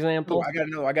another example?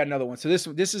 No, I got another one. So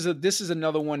this is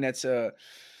another one that's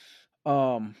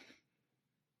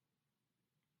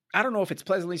I don't know if it's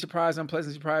pleasantly surprised,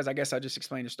 unpleasantly surprised. I guess I just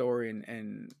explain the story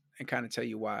and kind of tell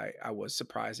you why I was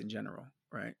surprised in general,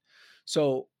 right?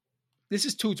 So this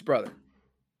is Toot's brother,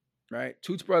 right?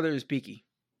 Toot's brother is Beaky.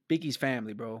 Beaky's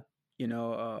family, bro. You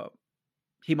know,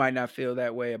 he might not feel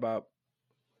that way about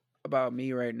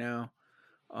me right now,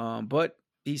 but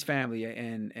he's family,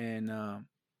 and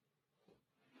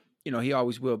you know, he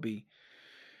always will be.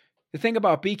 The thing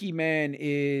about Beaky, man,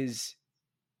 is,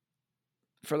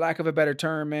 for lack of a better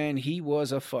term, man, he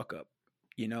was a fuck up.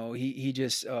 You know, he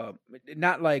just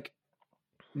not like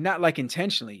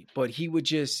intentionally, but he would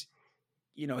just,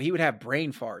 you know, he would have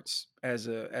brain farts as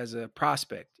a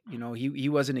prospect. You know, he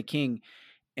wasn't a king,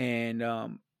 and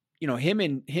you know, him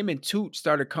and Toot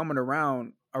started coming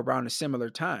around a similar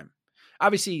time.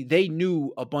 Obviously, they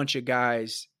knew a bunch of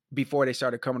guys before they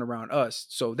started coming around us,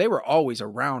 so they were always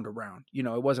around. You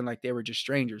know, it wasn't like they were just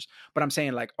strangers. But I'm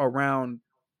saying, like, around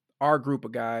our group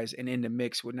of guys and in the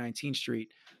mix with 19th Street,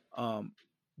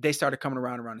 they started coming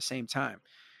around the same time.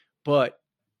 But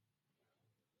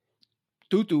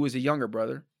Tutu was a younger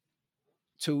brother,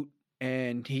 Toot,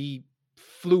 and he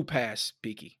flew past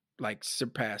Beaky, like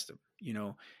surpassed him, you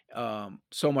know,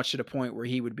 so much to the point where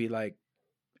he would be like,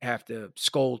 have to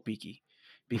scold Beaky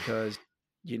because,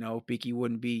 you know, Beaky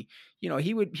wouldn't be, you know,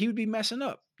 he would be messing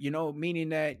up, you know, meaning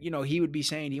that, you know, he would be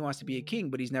saying he wants to be a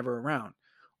king, but he's never around.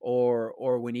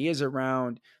 Or when he is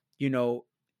around, you know,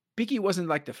 Beaky wasn't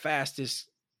like the fastest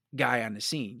guy on the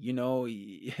scene, you know.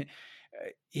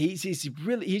 He's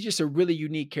just a really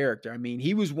unique character. I mean,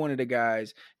 he was one of the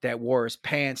guys that wore his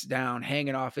pants down,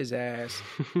 hanging off his ass.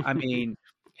 I mean,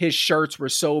 his shirts were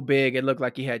so big it looked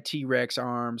like he had T-Rex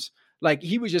arms. Like,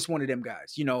 he was just one of them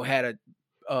guys, you know, had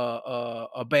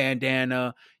a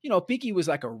bandana. You know, Beaky was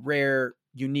like a rare,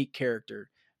 unique character.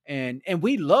 And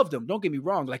we loved him. Don't get me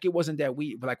wrong. Like, it wasn't that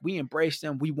we embraced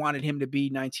him. We wanted him to be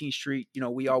 19th Street. You know,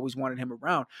 we always wanted him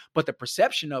around. But the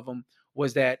perception of him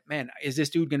was that, man, is this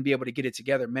dude going to be able to get it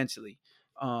together mentally?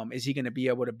 Is he going to be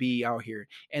able to be out here?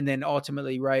 And then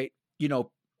ultimately, right, you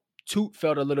know, Toot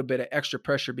felt a little bit of extra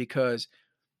pressure because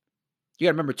you got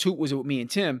to remember, Toot was with me and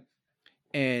Tim,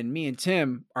 and me and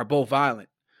Tim are both violent.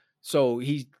 So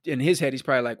he's, in his head, he's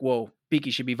probably like, well,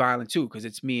 Beaky should be violent too because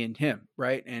it's me and him,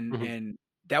 right? And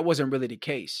that wasn't really the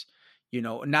case. You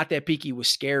know, not that Beaky was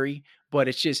scary, but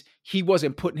it's just he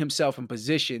wasn't putting himself in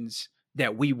positions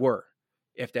that we were,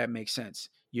 if that makes sense.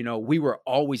 You know, we were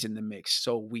always in the mix,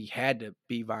 so we had to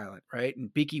be violent, right?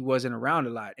 And Beaky wasn't around a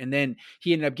lot. And then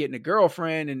he ended up getting a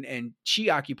girlfriend, and she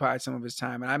occupied some of his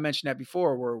time. And I mentioned that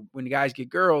before, where when guys get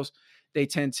girls, they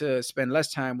tend to spend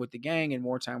less time with the gang and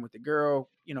more time with the girl,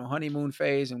 you know, honeymoon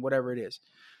phase and whatever it is.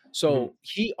 So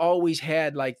he always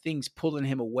had like things pulling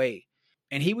him away.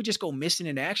 And he would just go missing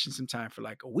in action sometime for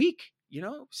like a week, you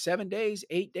know, 7 days,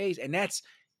 8 days. And that's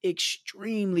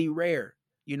extremely rare.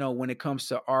 when it comes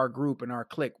to our group and our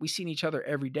clique. We seen each other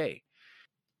every day.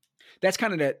 That's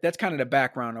kind of the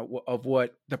background of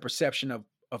what the perception of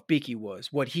Beaky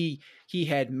was, what he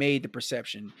had made the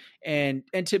perception. And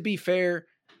to be fair,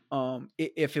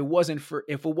 if it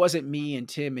wasn't me and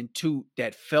Tim and Toot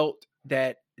that felt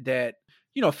that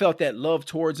felt that love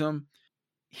towards him,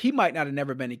 he might not have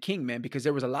never been a king, man, because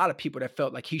there was a lot of people that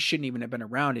felt like he shouldn't even have been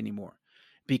around anymore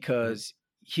because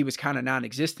he was kind of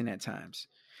non-existent at times.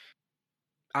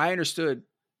 I understood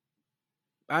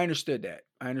that.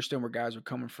 I understand where guys were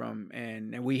coming from,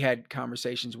 and we had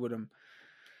conversations with him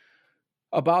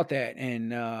about that.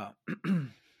 And to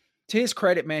his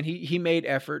credit, man, he made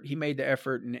effort. He made the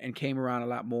effort and came around a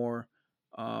lot more.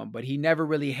 But he never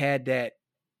really had that.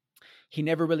 He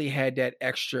never really had that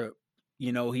extra.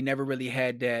 He never really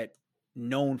had that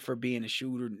known for being a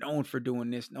shooter, known for doing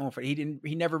this,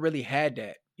 he never really had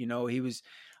that. He was,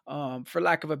 for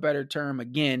lack of a better term,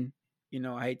 again,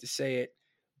 I hate to say it,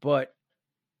 but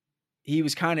he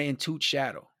was kind of in Toot's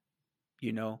shadow,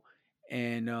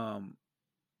 and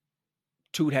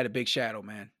Toot had a big shadow,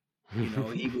 man.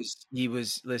 He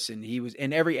was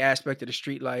in every aspect of the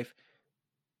street life.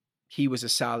 He was a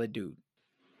solid dude.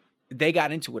 They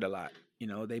got into it a lot.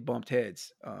 They bumped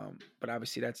heads. But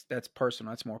obviously that's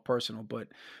personal. That's more personal. But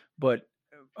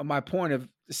my point of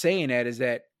saying that is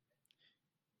that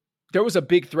there was a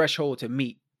big threshold to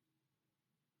meet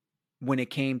when it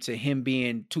came to him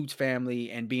being Toot's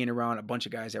family and being around a bunch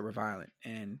of guys that were violent,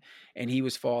 and he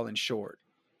was falling short.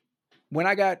 When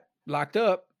I got locked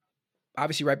up,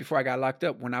 obviously right before I got locked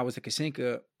up, when I was a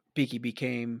Kasinka, Beaky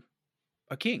became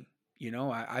a king.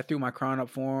 I threw my crown up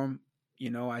for him.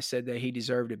 I said that he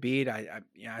deserved to be it.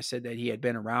 I said that he had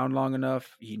been around long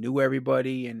enough. He knew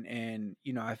everybody, and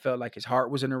I felt like his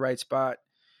heart was in the right spot,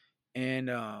 and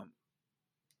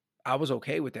I was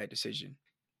okay with that decision,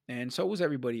 and so was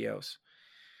everybody else.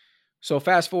 So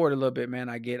fast forward a little bit, man.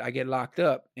 I get locked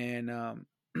up, and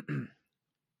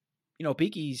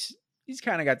Beaky's he's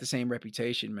kind of got the same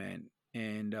reputation, man,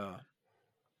 and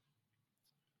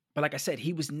but like I said,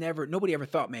 nobody ever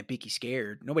thought, man, Beaky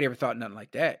scared. Nobody ever thought nothing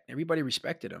like that. Everybody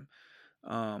respected him.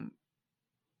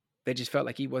 They just felt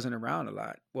like he wasn't around a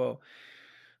lot. Well,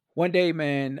 one day,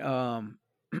 man,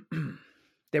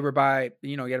 they were by,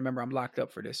 you got to remember I'm locked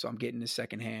up for this, so I'm getting this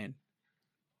secondhand.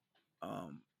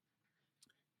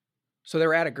 So they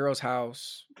were at a girl's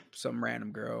house, some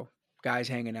random girl, guys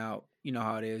hanging out. You know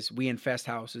how it is. We infest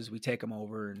houses, we take them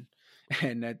over,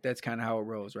 and that's kind of how it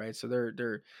rolls, right? So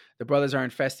the brothers are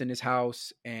infesting this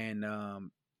house, and to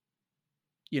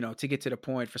get to the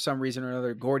point, for some reason or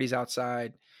another, Gordy's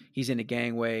outside, he's in the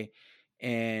gangway,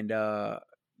 and there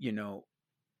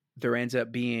ends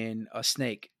up being a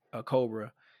snake, a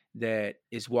cobra, that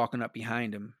is walking up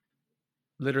behind him,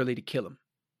 literally to kill him.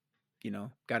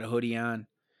 Got a hoodie on,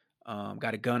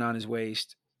 got a gun on his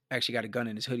waist, actually got a gun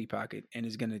in his hoodie pocket, and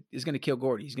is gonna kill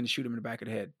Gordy. He's gonna shoot him in the back of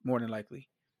the head, more than likely.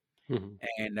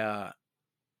 And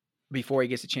before he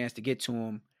gets a chance to get to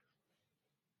him,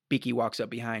 Beaky walks up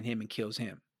behind him and kills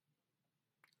him.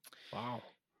 Wow.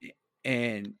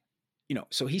 And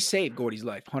so he saved Gordy's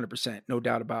life, 100%, no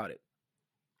doubt about it.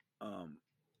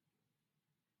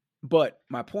 But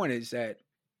my point is that,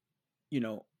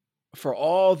 for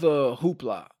all the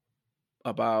hoopla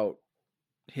about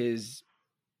his,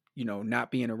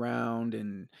 not being around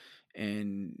and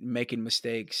making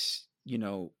mistakes,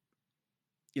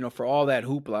 for all that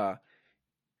hoopla,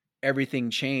 everything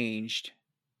changed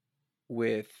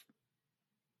with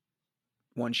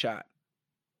one shot,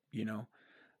 and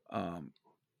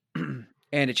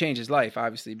it changed his life,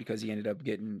 obviously, because he ended up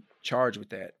getting charged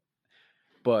with that.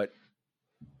 But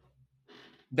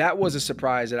that was a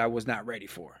surprise that I was not ready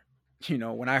for.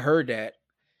 When I heard that,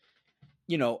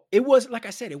 it was, like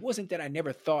I said, it wasn't that I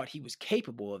never thought he was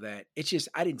capable of that. It's just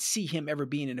I didn't see him ever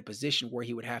being in a position where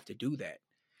he would have to do that.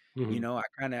 I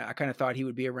kind of thought he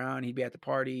would be around, he'd be at the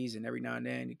parties, and every now and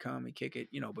then he'd come and kick it,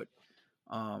 but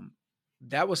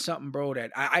that was something, bro,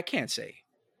 that I can't say.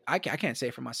 I can't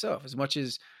say for myself, as much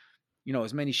as,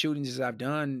 as many shootings as I've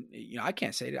done, I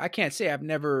can't say that. I can't say I've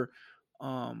never,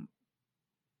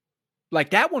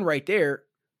 like that one right there,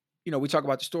 we talked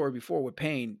about the story before with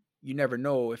Payne. You never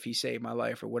know if he saved my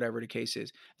life or whatever the case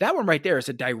is. That one right there is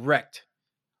a direct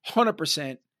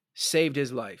 100% saved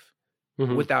his life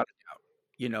without a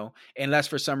doubt, unless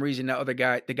for some reason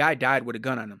the guy died with a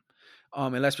gun on him.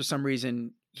 Unless for some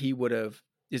reason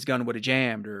his gun would have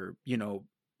jammed, or,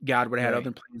 God would have had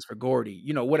other plans for Gordy,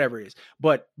 whatever it is.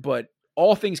 But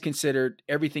all things considered,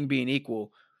 everything being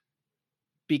equal,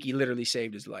 Beaky literally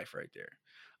saved his life right there.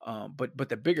 But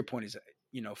the bigger point is,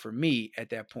 for me at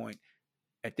that point,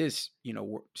 at this,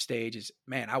 stage, is,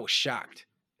 man, I was shocked.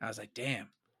 I was like, damn,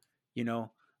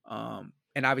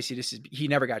 and obviously he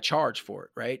never got charged for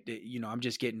it, right? I'm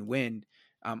just getting wind.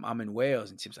 I'm in Wales,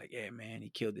 and Tim's like, yeah, man, he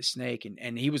killed the snake,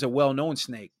 and he was a well-known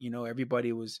snake.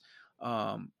 Everybody was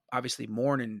obviously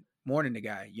mourning the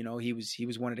guy. He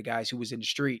was one of the guys who was in the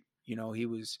street. He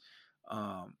was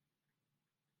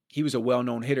a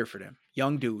well-known hitter for them,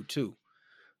 young dude too.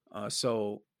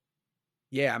 So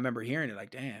yeah, I remember hearing it like,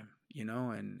 damn,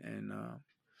 and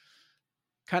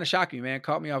kind of shocked me, man.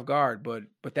 Caught me off guard, but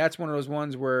that's one of those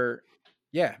ones where,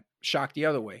 yeah, shocked the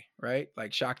other way, right?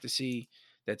 Like shocked to see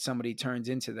that somebody turns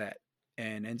into that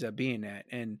and ends up being that.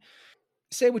 And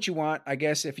say what you want, I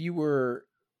guess, if you were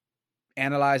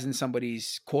analyzing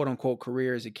somebody's quote unquote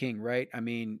career as a king, right? I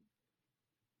mean,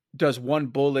 does one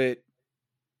bullet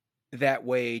that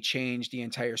way change the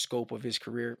entire scope of his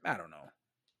career? I don't know.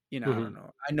 I don't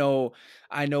know.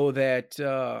 I know that,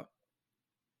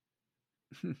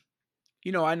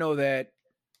 I know that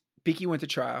Beaky went to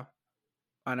trial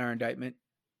on our indictment.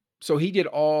 So he did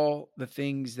all the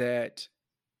things that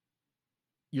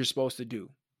you're supposed to do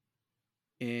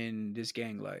in this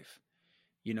gang life.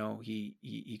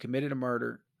 He committed a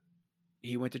murder.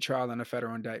 He went to trial on a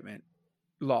federal indictment,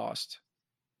 lost,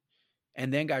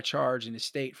 and then got charged in the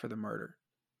state for the murder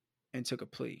and took a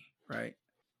plea, right?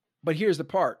 But here's the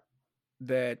part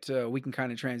that we can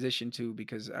kind of transition to,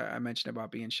 because I mentioned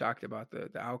about being shocked about the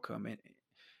outcome.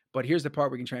 But here's the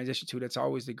part we can transition to. That's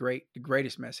always the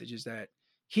greatest message, is that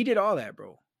he did all that,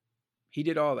 bro. He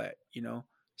did all that,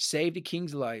 saved the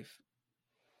king's life,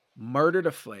 murdered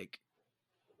a flake,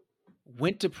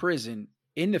 went to prison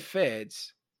in the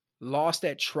feds, lost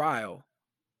at trial,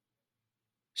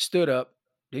 stood up,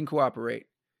 didn't cooperate,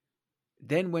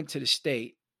 then went to the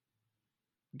state,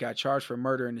 got charged for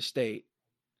murder in the state,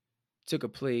 took a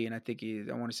plea, and I think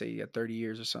I want to say he got 30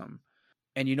 years or something.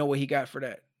 And you know what he got for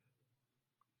that?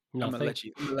 Nothing. I'm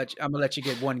gonna let you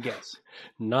get one guess.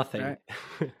 Nothing.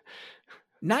 Right?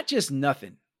 Not just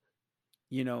nothing.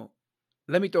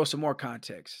 Let me throw some more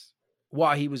context.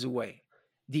 While he was away,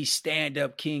 these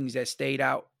stand-up kings that stayed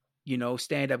out,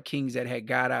 stand-up kings that had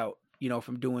got out,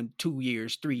 from doing 2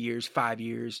 years, 3 years, 5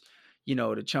 years,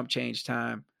 the chump change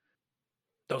time.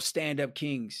 Those stand-up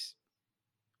kings,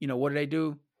 what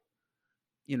do?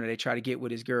 They try to get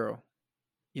with his girl,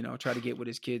 try to get with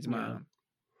his kid's mom,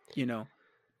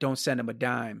 don't send him a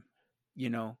dime,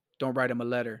 don't write him a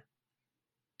letter.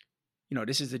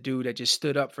 This is the dude that just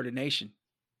stood up for the nation,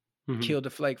 killed a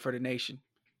flake for the nation,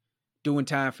 doing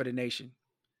time for the nation.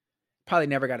 Probably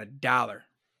never got $1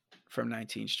 from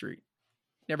 19th Street.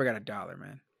 Never got $1,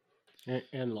 man.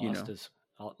 And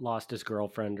lost his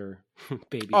girlfriend or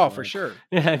baby. Oh, for sure.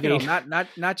 I mean,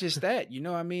 not just that.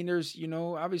 I mean, there's,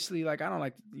 obviously, like, I don't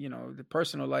like, the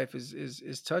personal life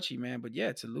is touchy, man. But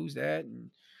yeah, to lose that,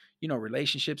 and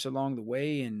relationships along the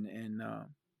way, and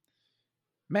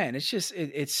man, it's just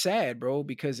it's sad, bro,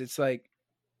 because it's like,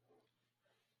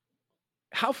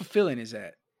 how fulfilling is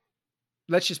that?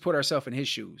 Let's just put ourselves in his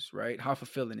shoes, right? How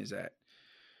fulfilling is that?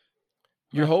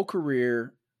 Your whole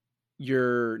career,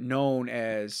 you're known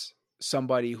as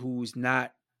somebody who's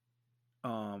not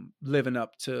living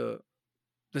up to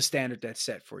the standard that's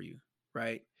set for you,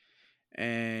 right?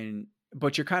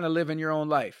 But you're kind of living your own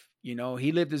life.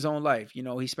 He lived his own life.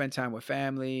 He spent time with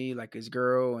family, like his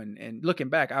girl, and looking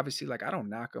back, obviously, like, I don't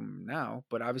knock him now,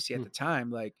 but obviously at the time,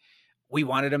 like, we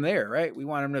wanted him there, right? We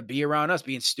wanted him to be around us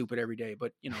being stupid every day.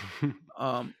 But,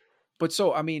 but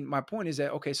so, I mean, my point is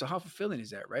that, okay, so how fulfilling is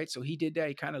that, right? So he did that,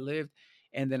 he kind of lived,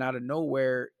 and then out of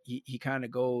nowhere, he kind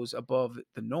of goes above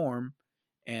the norm.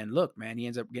 And look, man, he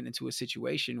ends up getting into a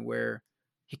situation where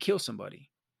he kills somebody.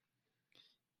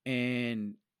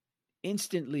 And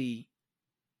instantly,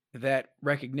 that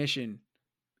recognition,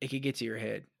 it could get to your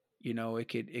head. It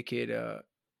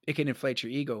could inflate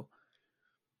your ego.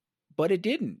 But it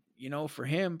didn't. For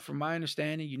him, from my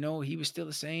understanding, he was still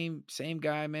the same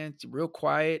guy, man. Real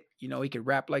quiet. He could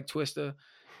rap like Twista.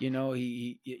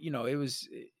 It was,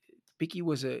 Beaky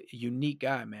was a unique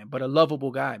guy, man, but a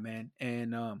lovable guy, man.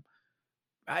 And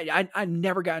I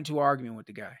never got into an argument with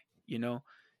the guy,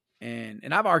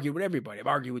 and I've argued with everybody. I've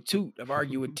argued with Toot. I've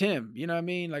argued with Tim. You know what I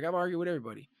mean? Like, I've argued with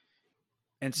everybody.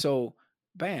 And so,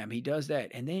 bam, he does that,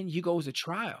 and then he goes to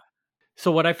trial.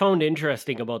 So what I found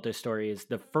interesting about this story is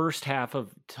the first half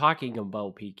of talking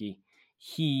about Beaky,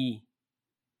 he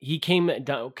came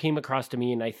across to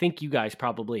me, and I think you guys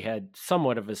probably had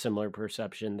somewhat of a similar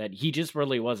perception, that he just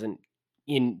really wasn't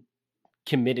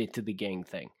committed to the gang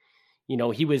thing.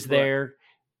 He was there,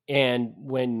 and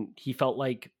when he felt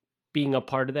like being a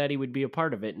part of that, he would be a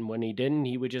part of it. And when he didn't,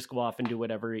 he would just go off and do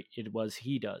whatever it was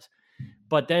he does.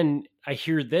 But then I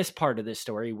hear this part of this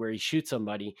story where he shoots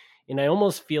somebody, and I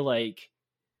almost feel like,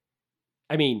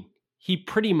 I mean, he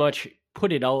pretty much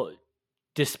put it out,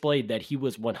 displayed that he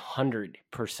was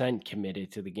 100%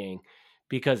 committed to the gang,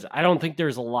 because I don't think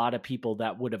there's a lot of people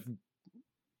that would have,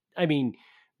 I mean,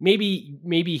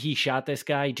 maybe he shot this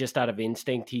guy just out of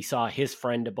instinct. He saw his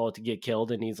friend about to get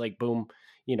killed and he's like, boom,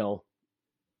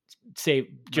 save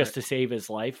just to save his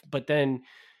life. But then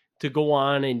to go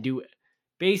on and do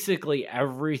basically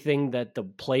everything that the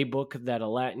playbook that a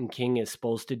Latin king is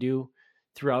supposed to do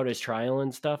throughout his trial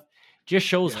and stuff just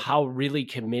shows how really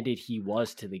committed he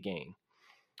was to the gang.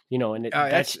 And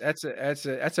that's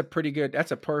a pretty good,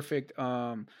 that's a perfect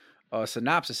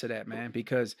synopsis of that, man,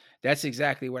 because that's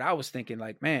exactly what I was thinking.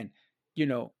 Like, man,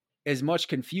 as much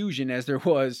confusion as there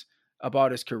was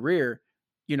about his career,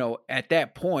 at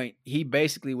that point, he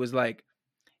basically was like,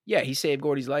 yeah, he saved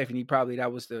Gordy's life, and he probably,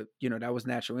 that was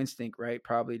natural instinct, right?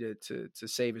 Probably to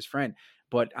save his friend.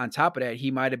 But on top of that,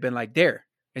 he might have been like, there,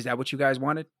 is that what you guys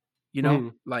wanted?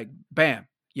 Like, bam,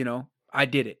 I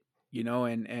did it,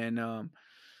 and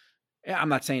I'm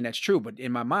not saying that's true, but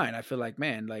in my mind, I feel like,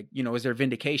 man, like, is there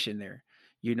vindication there,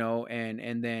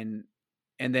 and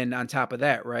then on top of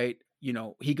that, right,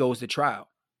 he goes to trial.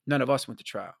 None of us went to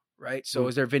trial, right? So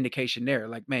is there vindication there?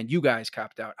 Like, man, you guys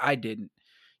copped out, I didn't,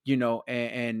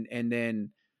 and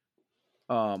then,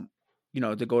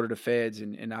 to go to the feds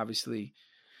and obviously,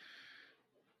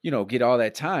 get all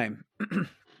that time.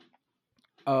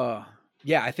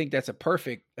 Yeah, I think that's a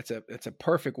perfect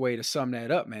way to sum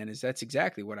that up, man. That's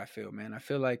exactly what I feel, man. I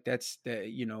feel like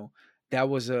that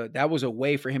was a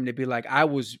way for him to be like, I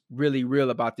was really real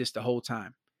about this the whole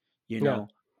time,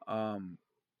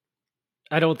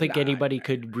 I don't think anybody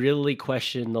could really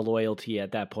question the loyalty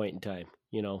at that point in time,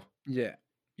 Yeah.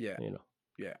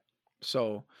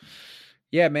 So,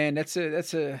 yeah, man, it's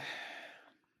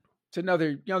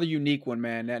another unique one,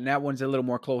 man. And that one's a little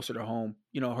more closer to home.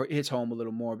 Hits home a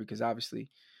little more because obviously,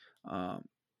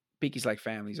 Peaky's like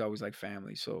family. He's always like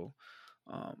family. So,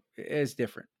 it's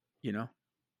different,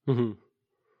 Mm-hmm.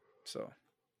 So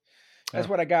that's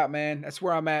what I got, man. That's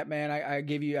where I'm at, man. I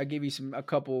give you a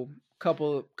couple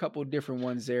different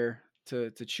ones there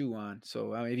to chew on.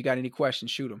 So, if you got any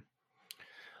questions, shoot them.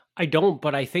 I don't,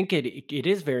 but I think it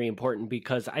is very important,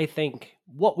 because I think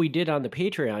what we did on the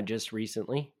Patreon just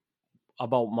recently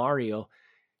about Mario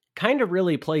kind of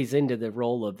really plays into the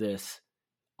role of this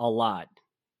a lot.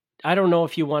 I don't know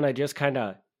if you want to just kind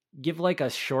of give like a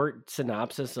short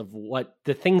synopsis of what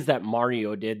the things that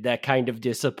Mario did that kind of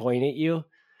disappointed you,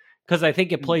 because I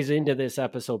think it plays into this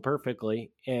episode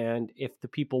perfectly. And if the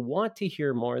people want to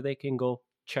hear more, they can go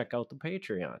check out the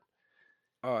Patreon.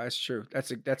 Oh, that's true.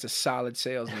 That's a solid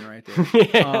salesman right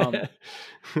there.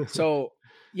 So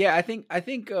yeah, I think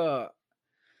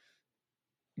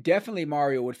definitely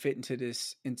Mario would fit into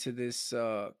this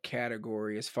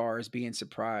category as far as being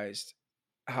surprised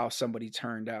how somebody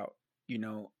turned out,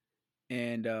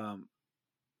 and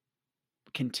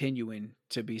continuing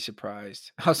to be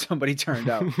surprised how somebody turned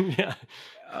out. Yeah.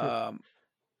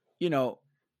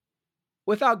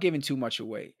 Without giving too much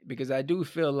away, because I do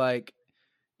feel like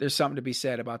there's something to be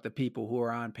said about the people who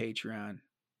are on Patreon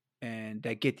and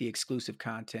that get the exclusive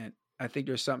content. I think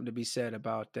there's something to be said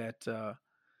about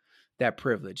that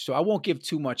privilege. So I won't give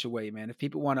too much away, man. If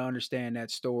people want to understand that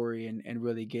story and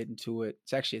really get into it,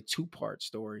 it's actually a 2-part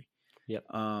story. Yep.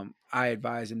 I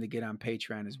advise them to get on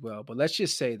Patreon as well. But let's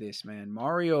just say this, man.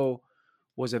 Mario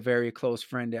was a very close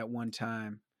friend at one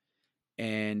time,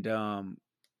 and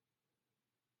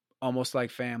almost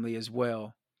like family as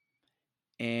well.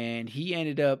 And he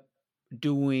ended up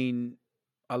doing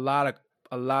a lot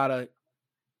of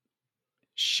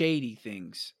shady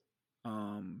things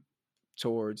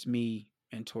towards me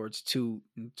and towards Toot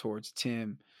and towards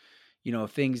Tim,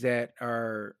 things that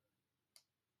are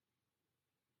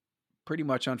pretty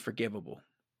much unforgivable.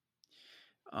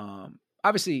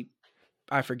 Obviously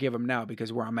I forgive him now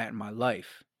because where I'm at in my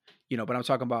life, but I'm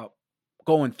talking about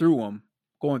going through them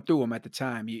at the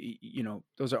time,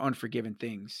 those are unforgiven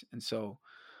things. And so,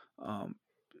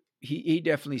 he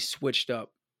definitely switched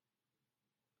up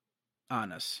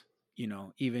on us,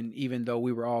 even though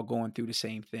we were all going through the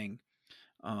same thing.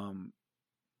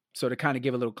 So to kind of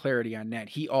give a little clarity on that,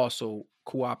 he also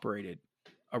cooperated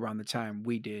around the time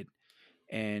we did.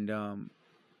 And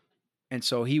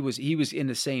so he was in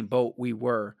the same boat we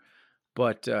were,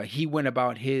 but he went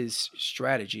about his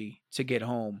strategy to get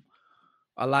home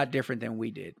a lot different than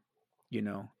we did,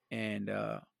 and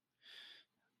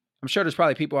I'm sure there's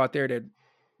probably people out there that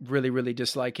really, really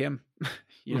dislike him,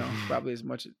 You know, probably as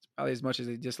much as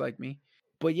they dislike me.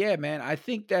 But yeah, man, I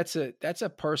think that's a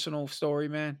personal story,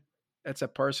 man. That's a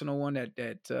personal one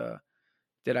that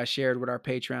I shared with our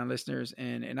Patreon listeners,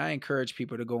 and I encourage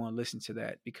people to go and listen to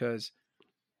that, because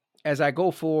as I go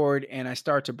forward and I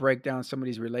start to break down some of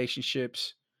these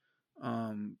relationships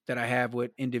that I have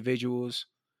with individuals,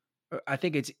 I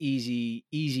think it's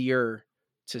easier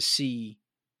to see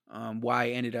why I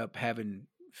ended up having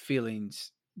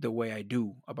feelings the way I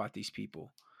do about these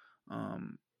people,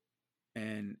 and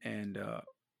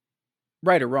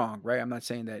right or wrong, right? I'm not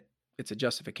saying that it's a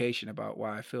justification about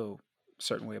why I feel a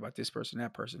certain way about this person,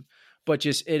 that person, but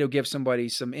just it'll give somebody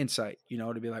some insight, you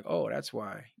know, to be like, oh, that's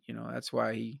why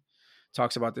he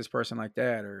talks about this person like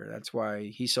that, or that's why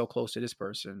he's so close to this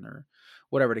person, or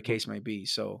whatever the case may be.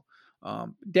 So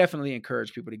definitely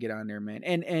encourage people to get on there, man.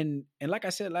 And like I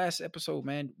said last episode,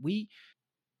 man, we're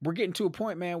getting to a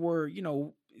point, man, where, you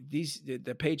know,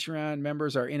 the Patreon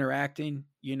members are interacting.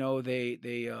 You know, they're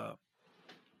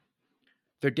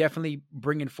definitely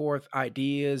bringing forth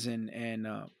ideas, and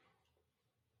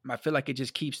I feel like it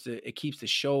just keeps the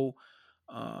show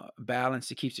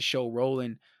balanced. It keeps the show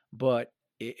rolling, but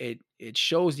it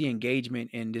shows the engagement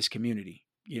in this community.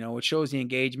 You know, it shows the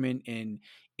engagement in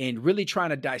really trying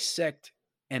to dissect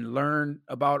and learn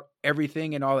about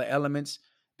everything and all the elements,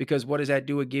 because what does that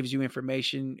do? It gives you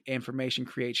information. Information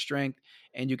creates strength,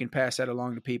 and you can pass that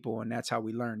along to people, and that's how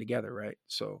we learn together, right?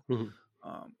 So,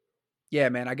 yeah,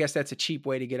 man, I guess that's a cheap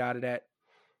way to get out of that,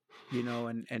 you know,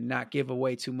 and not give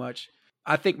away too much.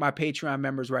 I think my Patreon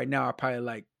members right now are probably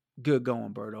like, good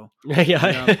going, Berto. Yeah. You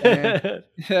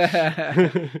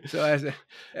know so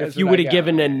if you would have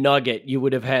given a nugget, you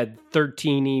would have had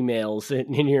 13 emails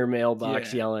in your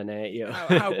mailbox yelling at you.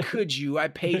 How could you? I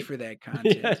paid for that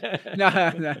content. No,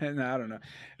 I don't know.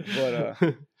 But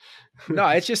no,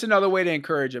 it's just another way to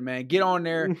encourage them, man. Get on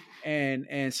there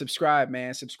and subscribe,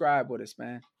 man. Subscribe with us,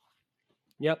 man.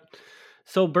 Yep.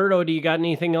 So, Berto, do you got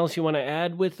anything else you want to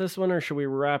add with this one, or should we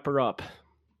wrap her up?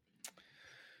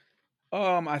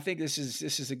 I think this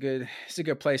is a good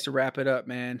place to wrap it up,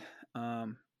 man.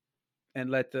 And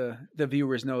let the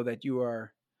viewers know that you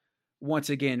are once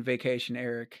again Vacation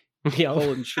Eric,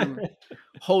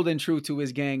 holding true to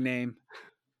his gang name.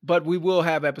 But we will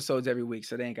have episodes every week,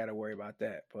 so they ain't got to worry about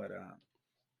that. But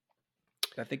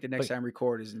I think the next time we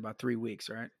record is in about 3 weeks,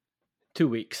 right? 2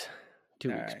 weeks. 2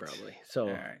 weeks, right. Probably. So,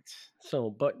 all right. So,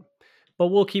 but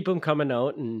we'll keep them coming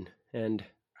out, and 100%.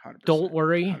 Don't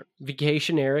worry. 100%.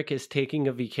 Vacation Eric is taking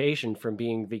a vacation from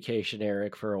being Vacation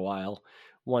Eric for a while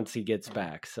once he gets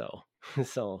back. So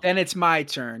then it's my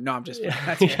turn. No, I'm just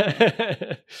I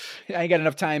ain't got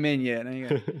enough time in yet.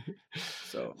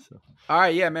 So all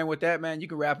right, yeah, man. With that, man, you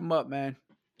can wrap them up, man.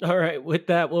 All right, with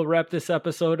that, we'll wrap this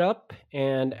episode up.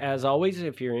 And as always,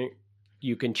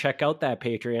 you can check out that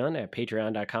Patreon at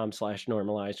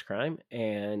patreon.com/normalizedcrime,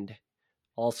 and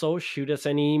also shoot us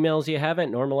any emails you have at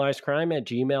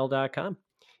normalizedcrime@gmail.com.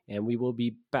 And we will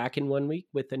be back in 1 week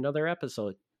with another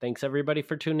episode. Thanks everybody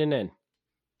for tuning in.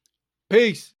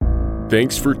 Peace.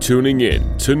 Thanks for tuning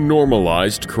in to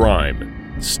Normalized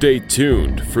Crime. Stay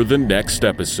tuned for the next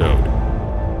episode.